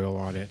change of oil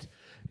on it.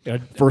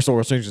 First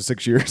oil changed in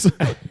 6 years.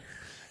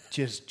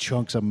 Just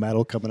chunks of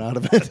metal coming out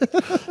of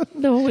it.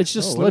 No, it's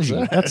just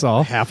sludgy. That's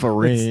all. Half a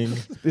ring.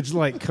 It's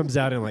like comes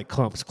out in like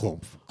clumps,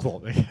 clump.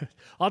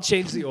 I'll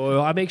change the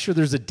oil. I make sure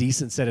there's a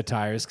decent set of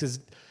tires because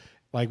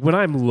Like when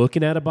I'm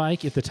looking at a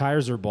bike, if the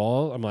tires are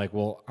ball, I'm like,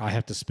 well, I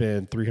have to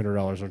spend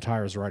 $300 on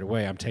tires right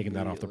away. I'm taking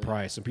that off the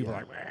price. And people are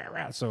like, rah,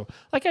 rah. So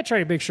like I try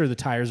to make sure the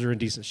tires are in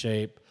decent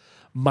shape.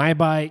 My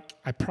bike,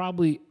 I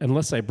probably,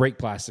 unless I break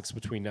plastics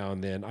between now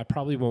and then, I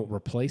probably won't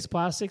replace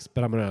plastics,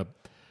 but I'm going to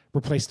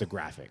replace the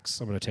graphics.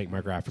 I'm going to take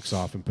my graphics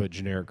off and put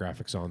generic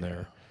graphics on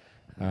there.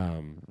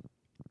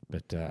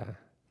 But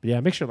yeah,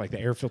 make sure like the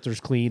air filter's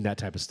clean, that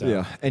type of stuff.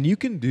 Yeah, and you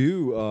can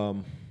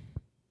do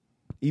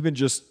even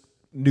just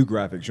new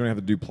graphics. You don't have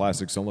to do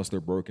plastics unless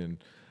they're broken.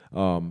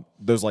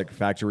 Those like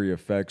factory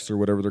effects or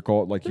whatever they're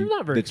called, like they're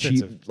not very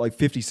expensive. Cheap, like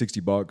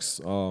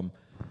 $50-$60.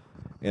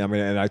 And I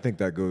mean, and I think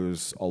that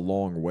goes a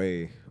long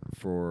way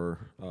for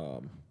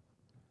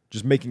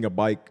just making a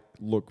bike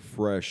look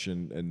fresh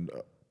and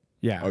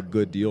a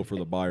good deal for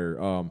the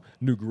buyer.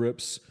 New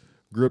grips.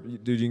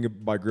 Dude, you can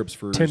buy grips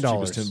for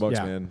 $10. as cheap as $10,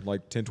 yeah. man.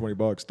 Like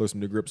 $10-$20. Throw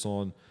some new grips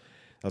on.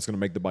 That's going to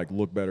make the bike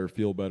look better,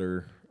 feel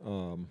better.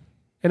 And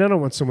I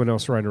don't want someone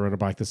else riding around a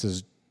bike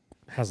that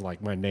has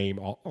like my name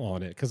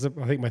on it, because I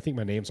think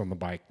my name's on the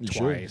bike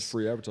twice. It's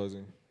free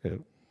advertising. Yeah.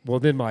 Well,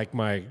 then like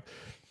my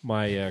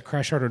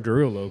Crash Hard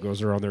Enduro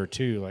logos are on there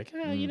too. Like,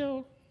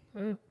 I'll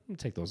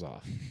take those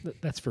off.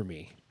 That's for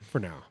me for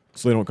now.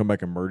 So they don't come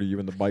back and murder you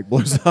when the bike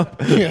blows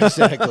up. Yeah,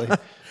 exactly.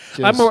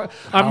 I'm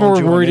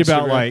more worried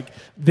about like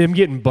them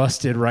getting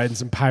busted riding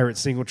some pirate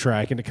single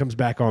track, and it comes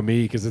back on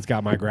me because it's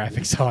got my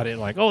graphics on it.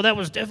 Like, oh, that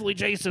was definitely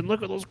Jason.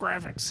 Look at those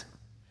graphics.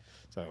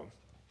 So,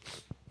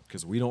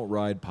 because we don't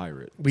ride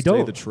pirate, we Stay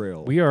don't. the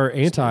trail. We are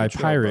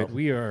anti-pirate. bro.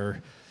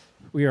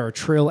 We are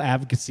trail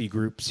advocacy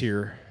groups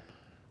here.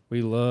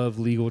 We love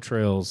legal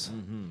trails.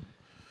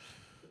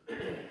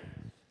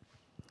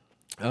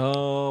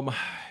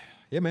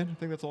 Yeah, man. I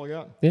think that's all I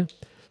got. Yeah.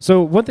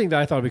 So one thing that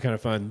I thought would be kind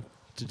of fun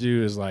to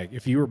do is like,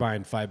 if you were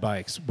buying 5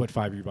 bikes, what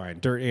 5 are you buying?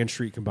 Dirt and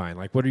street combined.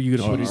 Like, what are you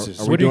going to put?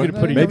 What are you going to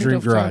put in your dream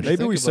garage?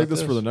 Maybe we Think save about this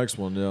this. for the next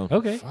one. Yeah.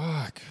 Okay.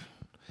 Fuck.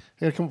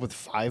 I gotta come up with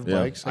 5 Yeah.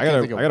 bikes. I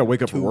can't think of gotta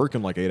wake up 2. for work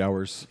in like 8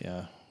 hours.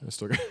 Yeah. I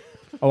still got.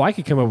 Oh, I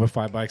could come up with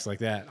 5 bikes like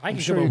that. I can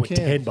sure come up you with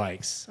can. 10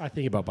 bikes. I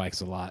think about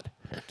bikes a lot.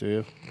 Do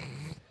you?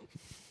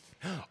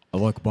 I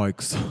like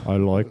bikes. I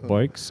like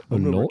bikes a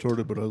lot.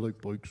 retarded, but I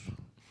like bikes.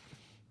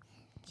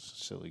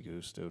 Silly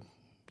goose, dude.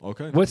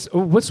 Okay.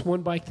 What's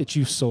one bike that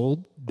you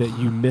sold that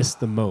you missed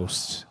the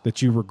most,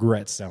 that you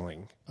regret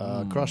selling?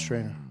 Cross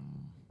trainer.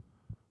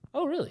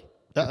 Oh, really?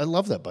 I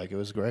love that bike. It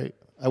was great.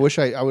 I wish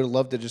I would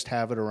love to just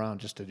have it around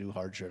just to do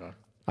hard shit on.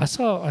 I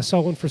saw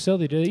one for sale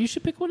the other day. You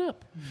should pick one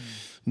up,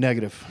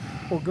 Negative.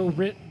 or go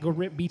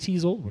rent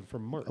BT's old one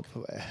from Mark.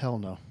 Hell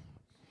no.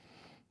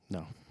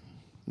 No.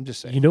 I'm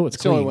just saying. You know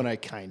it's the only clean. one I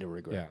kind of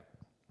regret.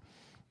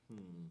 Yeah.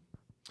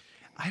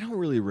 I don't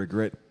really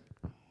regret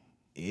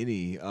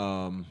any.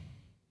 I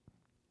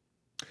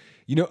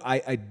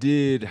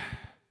did.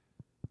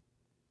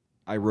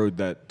 I rode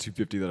that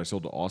 250 that I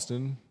sold to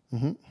Austin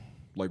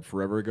like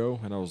forever ago,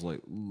 and I was like,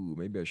 ooh,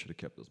 maybe I should have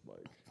kept this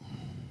bike.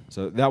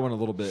 So that one a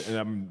little bit,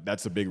 and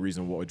that's a big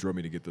reason what drove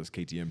me to get this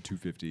KTM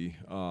 250.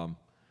 And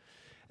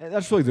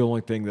that's really the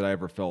only thing that I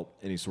ever felt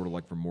any sort of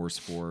like remorse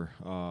for.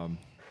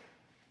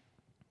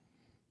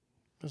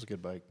 It was a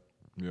good bike.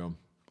 Yeah.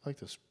 I like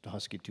this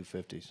Husky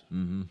 250s.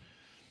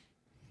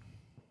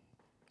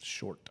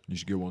 Short. You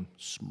should get one.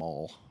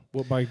 Small.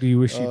 What bike do you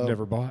wish you'd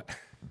never bought?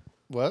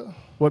 What?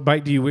 What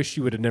bike do you wish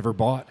you would have never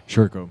bought?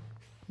 Sherco.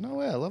 No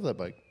way. I love that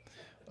bike.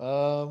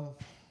 God,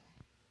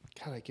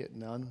 I get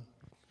none.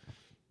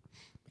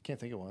 I can't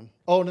think of one.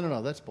 Oh,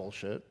 no. That's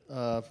bullshit.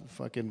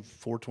 Fucking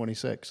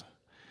 426.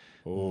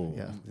 Oh.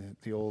 Yeah.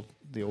 The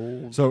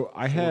old. So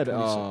I had,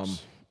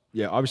 426.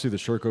 obviously the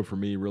Sherco for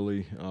me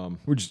really,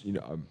 we just,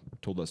 I've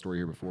told that story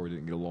here before. We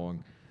didn't get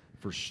along.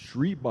 For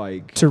street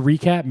bike. To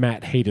recap,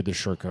 Matt hated the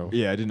Sherco.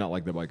 Yeah, I did not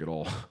like that bike at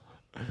all.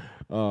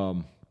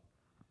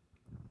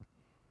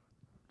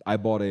 I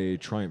bought a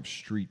Triumph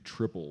Street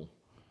Triple,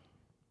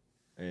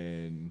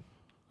 and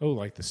Oh,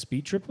 like the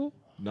Speed Triple?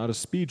 not a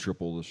Speed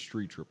Triple, the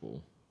Street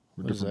Triple.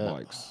 They're What is different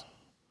that? bikes.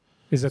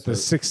 Is that the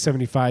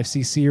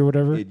 675cc or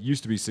whatever? It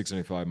used to be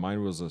 675.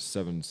 Mine was a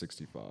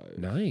 765.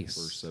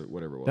 Nice. Or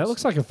whatever it was. That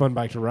looks like a fun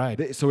bike to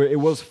ride. So it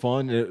was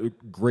fun.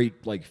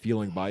 Great, like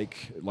feeling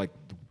bike. Like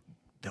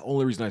the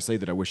only reason I say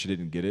that I wish I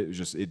didn't get it is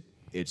just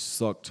it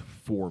sucked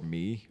for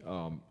me.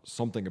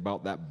 Something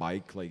about that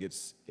bike, like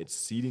its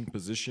seating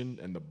position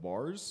and the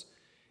bars,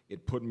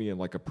 it put me in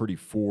like a pretty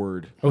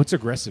forward. Oh, it's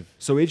aggressive.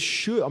 So it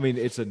should. I mean,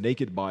 it's a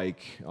naked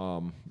bike.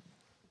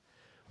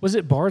 Was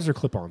it bars or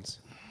clip-ons?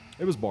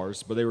 It was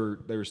bars, but they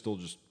were still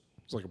just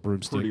It's like a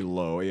broomstick. pretty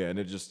low. Yeah, and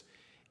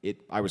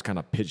I was kind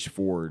of pitched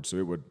forward, so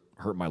it would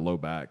hurt my low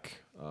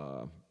back.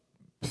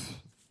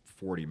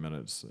 40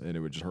 minutes, and it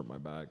would just hurt my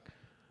back.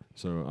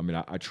 So I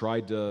mean, I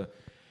tried to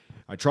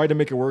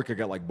make it work. I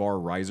got like bar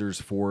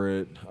risers for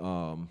it.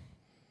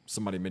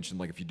 Somebody mentioned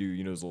like if you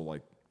do, those little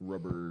like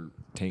rubber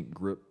tank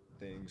grip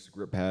things,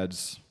 grip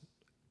pads,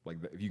 like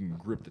if you can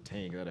grip the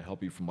tank, that'll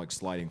help you from like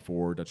sliding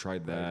forward. I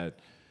tried that.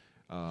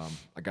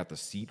 I got the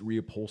seat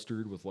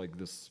reupholstered with like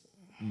this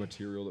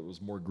material that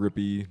was more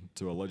grippy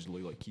to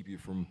allegedly like keep you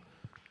from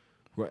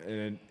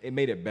And it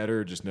made it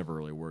better. It just never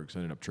really worked. So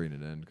I ended up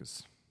trading it in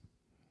because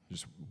it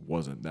just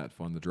wasn't that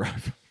fun to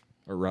drive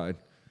or ride.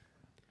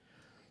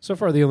 So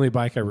far, the only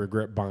bike I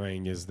regret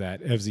buying is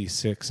that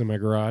FZ6 in my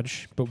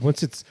garage. But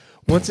once it's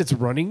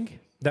running,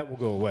 that will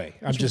go away.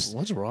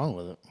 What's wrong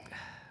with it?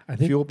 I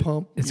think Fuel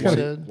pump. It's you got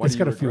said? it's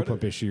got a fuel regret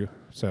pump issue.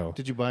 So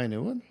Did you buy a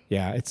new one?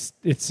 yeah, it's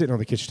sitting on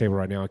the kitchen table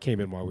right now. It came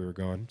in while we were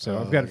gone. So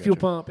Oh, I've got a fuel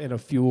pump and a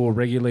fuel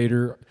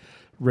regulator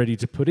ready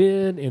to put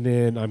in, and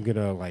then I'm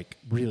gonna like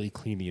really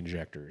clean the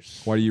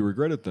injectors. Why do you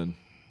regret it then?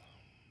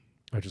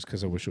 Just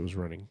because I wish it was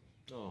running.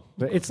 Oh,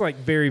 But it's like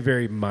very,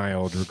 very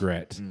mild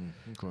regret.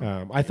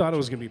 okay. I thought it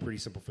was going to be a pretty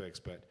simple fix,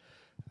 but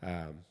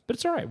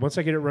it's all right. Once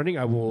I get it running,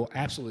 I will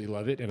absolutely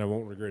love it, and I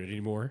won't regret it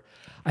anymore.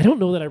 I don't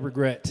know that I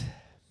regret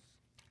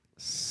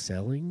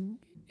selling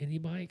any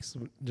bikes.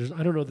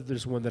 I don't know that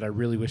there's one that I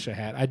really wish I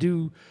had. I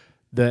do.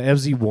 The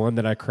FZ1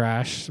 that I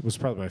crashed was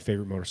probably my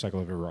favorite motorcycle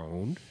I've ever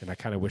owned, and I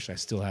kind of wish I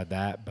still had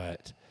that,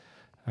 but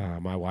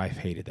my wife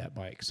hated that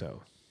bike,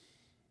 so.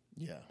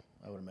 Yeah,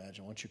 I would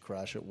imagine. Once you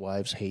crash it,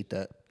 wives hate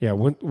that. Yeah,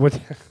 once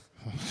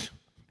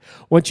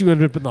you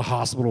end up in the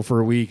hospital for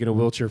a week in a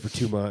wheelchair for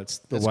 2 months,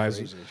 the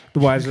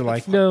wives are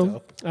like,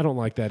 no, I don't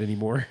like that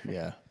anymore.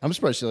 Yeah, I'm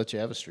surprised she let you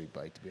have a street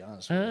bike. To be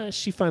honest, with you.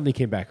 She finally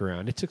came back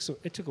around. It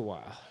took a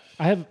while.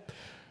 I have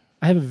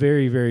a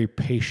very, very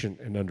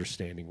patient and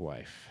understanding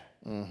wife.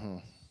 Mm-hmm.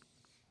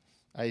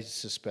 I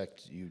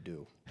suspect you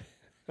do.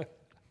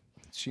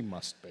 She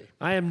must be.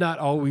 I am not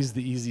always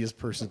the easiest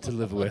person to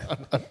live with.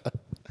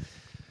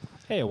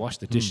 Hey, I washed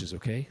the dishes.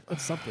 Okay,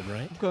 that's something,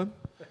 right? Okay.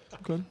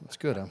 That's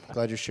good. I'm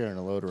glad you're sharing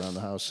a load around the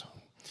house.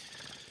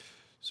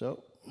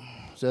 So,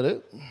 is that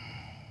it?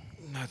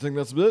 I think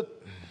that's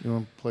it. You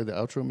want to play the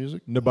outro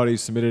music? Nobody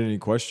submitted any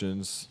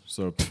questions,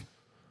 so.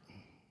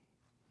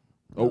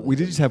 Oh, we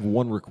did just have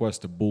one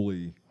request to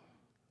bully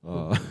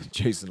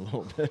Jason a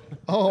little bit.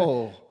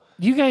 Oh.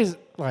 You guys,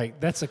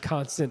 that's a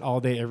constant all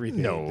day,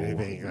 everything.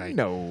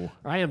 No.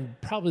 I am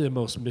probably the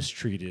most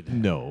mistreated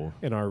No.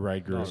 in our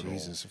ride girl.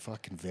 Jesus, a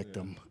fucking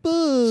victim.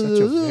 Such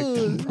a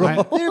victim,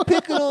 bro. They're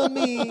picking on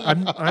me.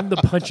 I'm the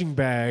punching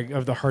bag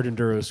of the hard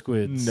enduro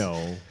squids.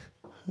 No.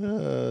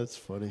 That's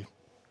funny.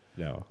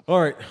 No.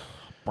 All right.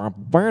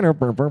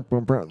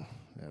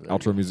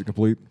 Outro music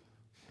complete.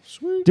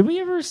 Sweet. Did we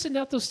ever send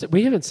out those?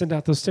 We haven't sent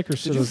out those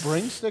stickers. Did you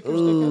bring stickers?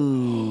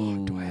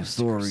 Do I have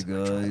sorry, I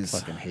guys.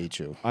 fucking hate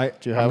you. I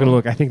Do you I'm have gonna them?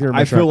 look. I think they're. In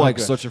my I feel truck. like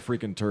Okay. such a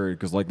freaking turd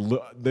because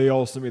they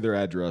all send me their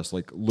address.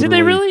 Like, Did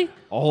they literally, really?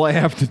 All I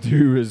have to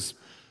do is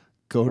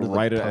Go to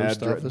write the an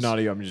post address. office? Not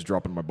even. I'm just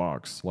dropping my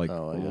box. Like,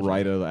 Oh, I gotcha.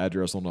 write an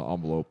address on the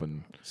envelope,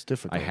 and It's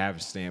difficult. I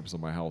have stamps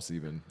on my house.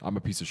 Even I'm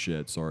a piece of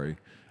shit. Sorry.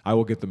 I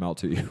will get them out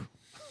to you.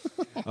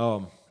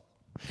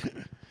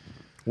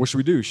 What should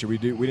we do?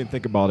 We didn't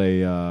think about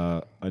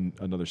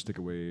another stick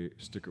away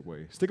sticker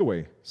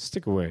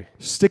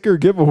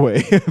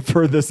giveaway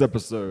for this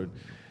episode.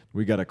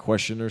 We got a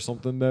question or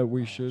something that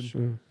we should.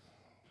 Sure.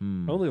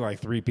 Only like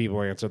 3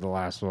 people answered the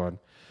last one.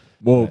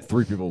 Well,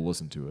 3 people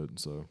listen to it,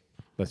 so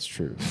That's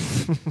true.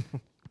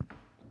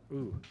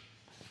 Ooh.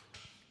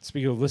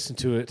 Speaking of listen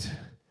to it,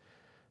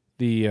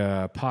 the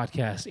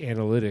podcast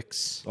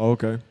analytics. oh,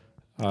 okay.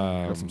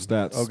 Got some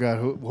stats. Oh God,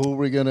 who are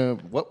we gonna?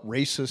 What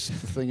racist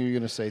thing are you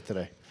gonna say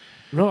today?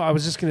 No, I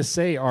was just gonna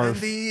say our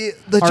The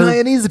Our-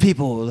 Chinese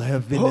people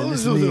have been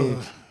listening.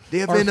 They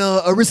have been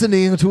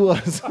listening to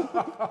us.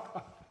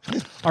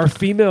 our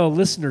female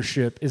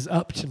listenership is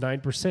up to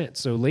 9%.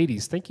 So,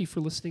 ladies, thank you for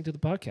listening to the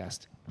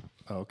podcast.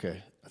 Oh,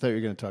 okay, I thought you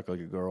were gonna talk like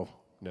a girl.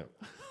 No,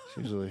 It's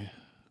usually.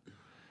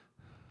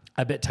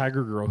 I bet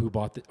Tiger Girl who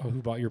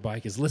bought your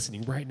bike is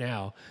listening right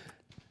now.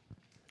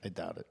 I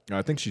doubt it.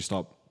 I think she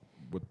stopped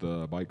with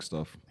the bike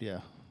stuff. Yeah.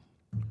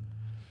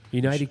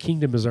 United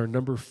Kingdom is our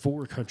number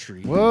 4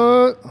 country.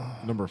 What?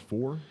 Number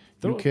 4.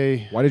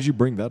 UK, Why did you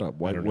bring that up?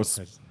 Why? I don't know. What's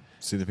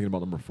significant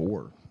about number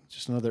 4?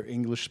 just another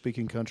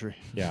English-speaking country.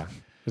 Yeah,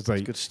 it's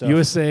like good stuff.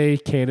 USA,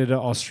 Canada,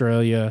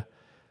 Australia,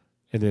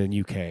 and then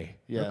UK.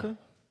 Yeah. Okay.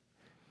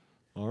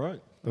 All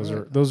right.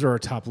 Those are our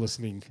top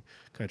listening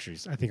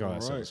countries. I think all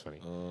that stuff right. is funny.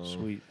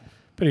 Sweet.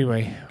 But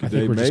anyway, I day,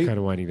 think we're just mate. kind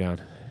of winding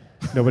down.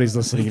 Nobody's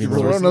listening Throw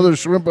anymore. another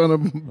shrimp on a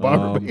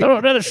barbecue. No,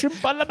 another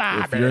shrimp on the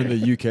If you're in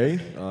the UK,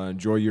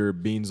 enjoy your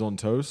beans on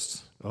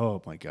toast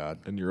Oh my God,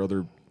 and your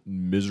other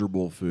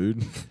miserable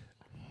food.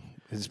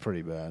 it's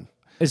pretty bad.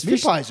 Is Meat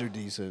fish, pies are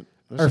decent.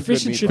 There's are some fish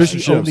good and meat chips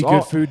pies. the only chips. good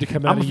Oh, food to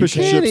come I'm out a of fish UK?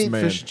 and You can't chips, eat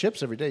man. fish and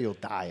chips every day. You'll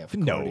die of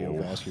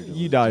cardiovascular.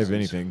 You die of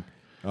disease. anything.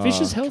 Fish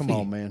is healthy. Come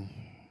on, man.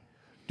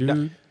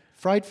 Dude.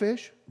 Fried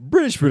fish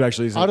British food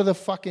actually is out of the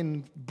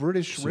fucking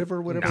British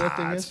River, whatever that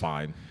thing it's is.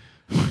 fine.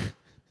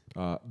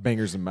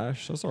 Bangers and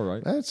mash. That's all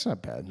right. That's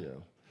not bad. Speaking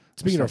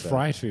It's of not bad.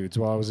 fried foods,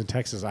 while I was in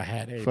Texas, I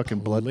had a Fucking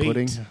blood plate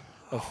pudding.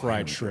 of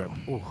fried shrimp.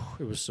 Oh,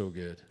 it was so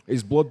good.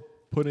 Is blood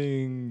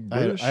pudding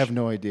British? I have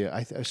no idea.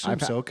 I assume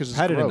I've so because it's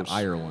had gross. it in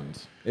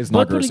Ireland. It's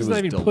Blood not gross. pudding's It was not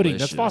even delicious. pudding.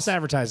 That's false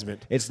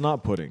advertisement. It's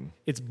not pudding.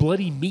 It's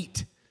bloody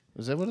meat.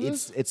 Is that what it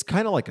is? It's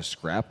kind of like a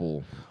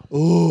scrapple.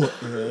 Oh,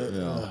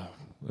 Yeah.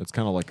 It's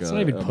kind of like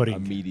not even pudding. a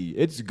meaty.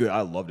 It's good.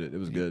 I loved it. It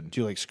was good. do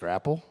you like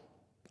scrapple?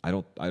 I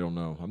don't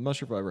know. I'm not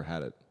sure if I ever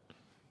had it.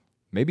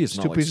 Maybe it's It's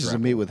not two like pieces of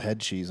scrapple. meat with head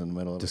cheese in the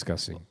middle of it.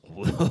 Disgusting.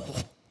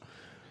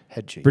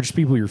 Head cheese. British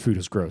people, your food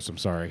is gross. I'm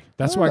sorry.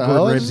 That's why No,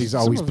 Gordon it's- Ramsay's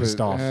some always of pissed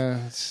it, off.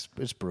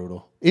 It's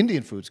brutal.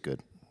 Indian food's good.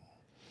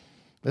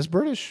 That's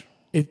British.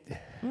 I'm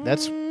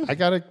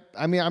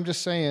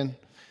just saying,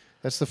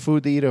 that's the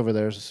food they eat over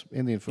there is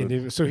Indian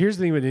food. So here's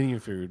the thing with Indian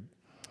food.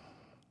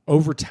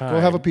 Over time, Go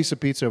have a piece of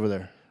pizza over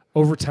there.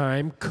 over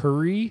time,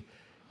 curry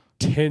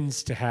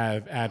tends to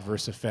have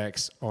adverse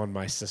effects on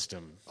my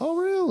system. Oh,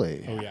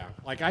 really? Oh yeah,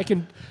 like I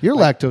can You're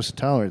lactose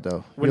intolerant,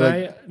 though. when You're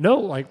I no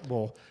like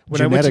well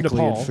when I went to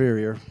genetically Nepal.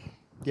 inferior.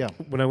 Yeah.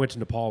 When I went to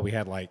Nepal, we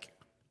had like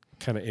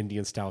kind of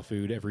Indian style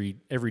food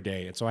every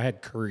day, and so I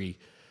had curry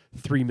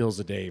 3 meals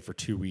a day for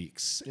 2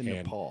 weeks. In and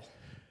Nepal.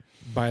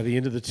 by the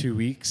end of the 2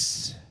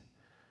 weeks,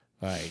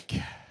 like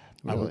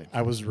Really?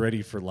 I was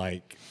ready for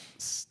like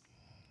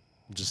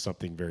just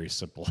something very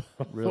simple.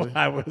 Really?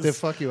 I was. They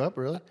fuck you up,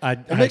 really? It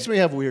It makes me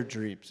have weird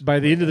dreams. By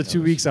the end of the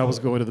 2 weeks, I was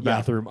going to the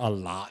bathroom a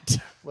lot.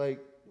 Like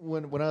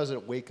when I was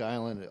at Wake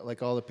Island,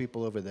 like all the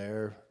people over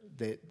there,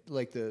 they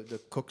like the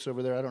cooks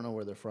over there. I don't know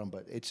where they're from,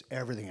 but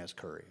everything has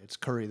curry. It's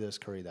curry this,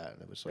 curry that.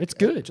 And it was like It's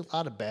good. A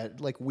lot of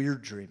bad, like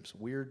weird dreams,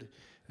 weird,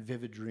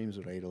 vivid dreams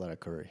when I ate a lot of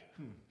curry.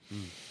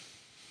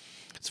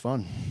 It's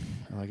fun.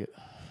 I like it.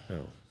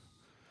 Oh,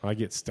 I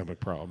get stomach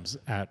problems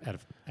at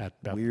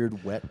about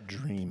Weird wet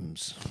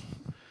dreams.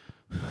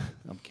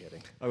 I'm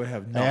kidding. I would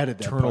have added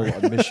that nocturnal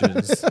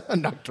emissions.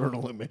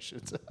 Nocturnal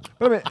emissions.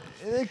 But I mean,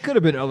 it could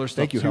have been other stuff.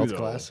 Thank you, too, health though.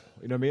 class.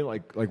 You know what I mean?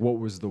 Like what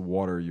was the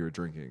water you were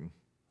drinking?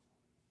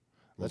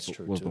 That's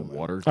true. Was too, the man.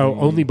 water? oh,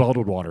 clean? only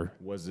bottled water.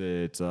 Was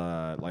it like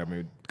I mean,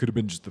 it could have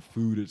been just the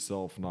food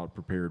itself not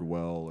prepared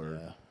well,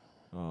 or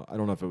I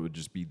don't know if it would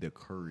just be the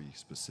curry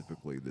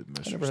specifically that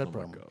messed I your never had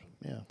stomach problems. up.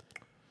 Yeah.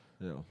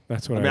 Yeah.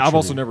 That's what I I mean, I've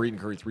also attribute. never eaten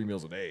curry 3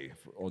 meals a day.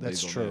 All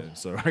That's days true. On end.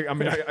 So I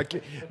mean, I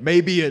can't,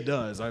 maybe it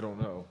does. I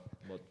don't know.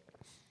 But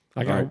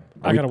I got All right.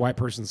 I got a white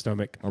person's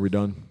stomach. are we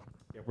done?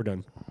 Yeah, we're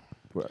done.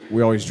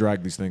 We always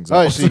drag these things. All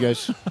out. right, see you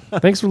guys.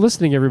 Thanks for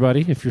listening,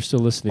 everybody. If you're still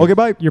listening, Okay,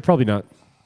 bye. You're probably not.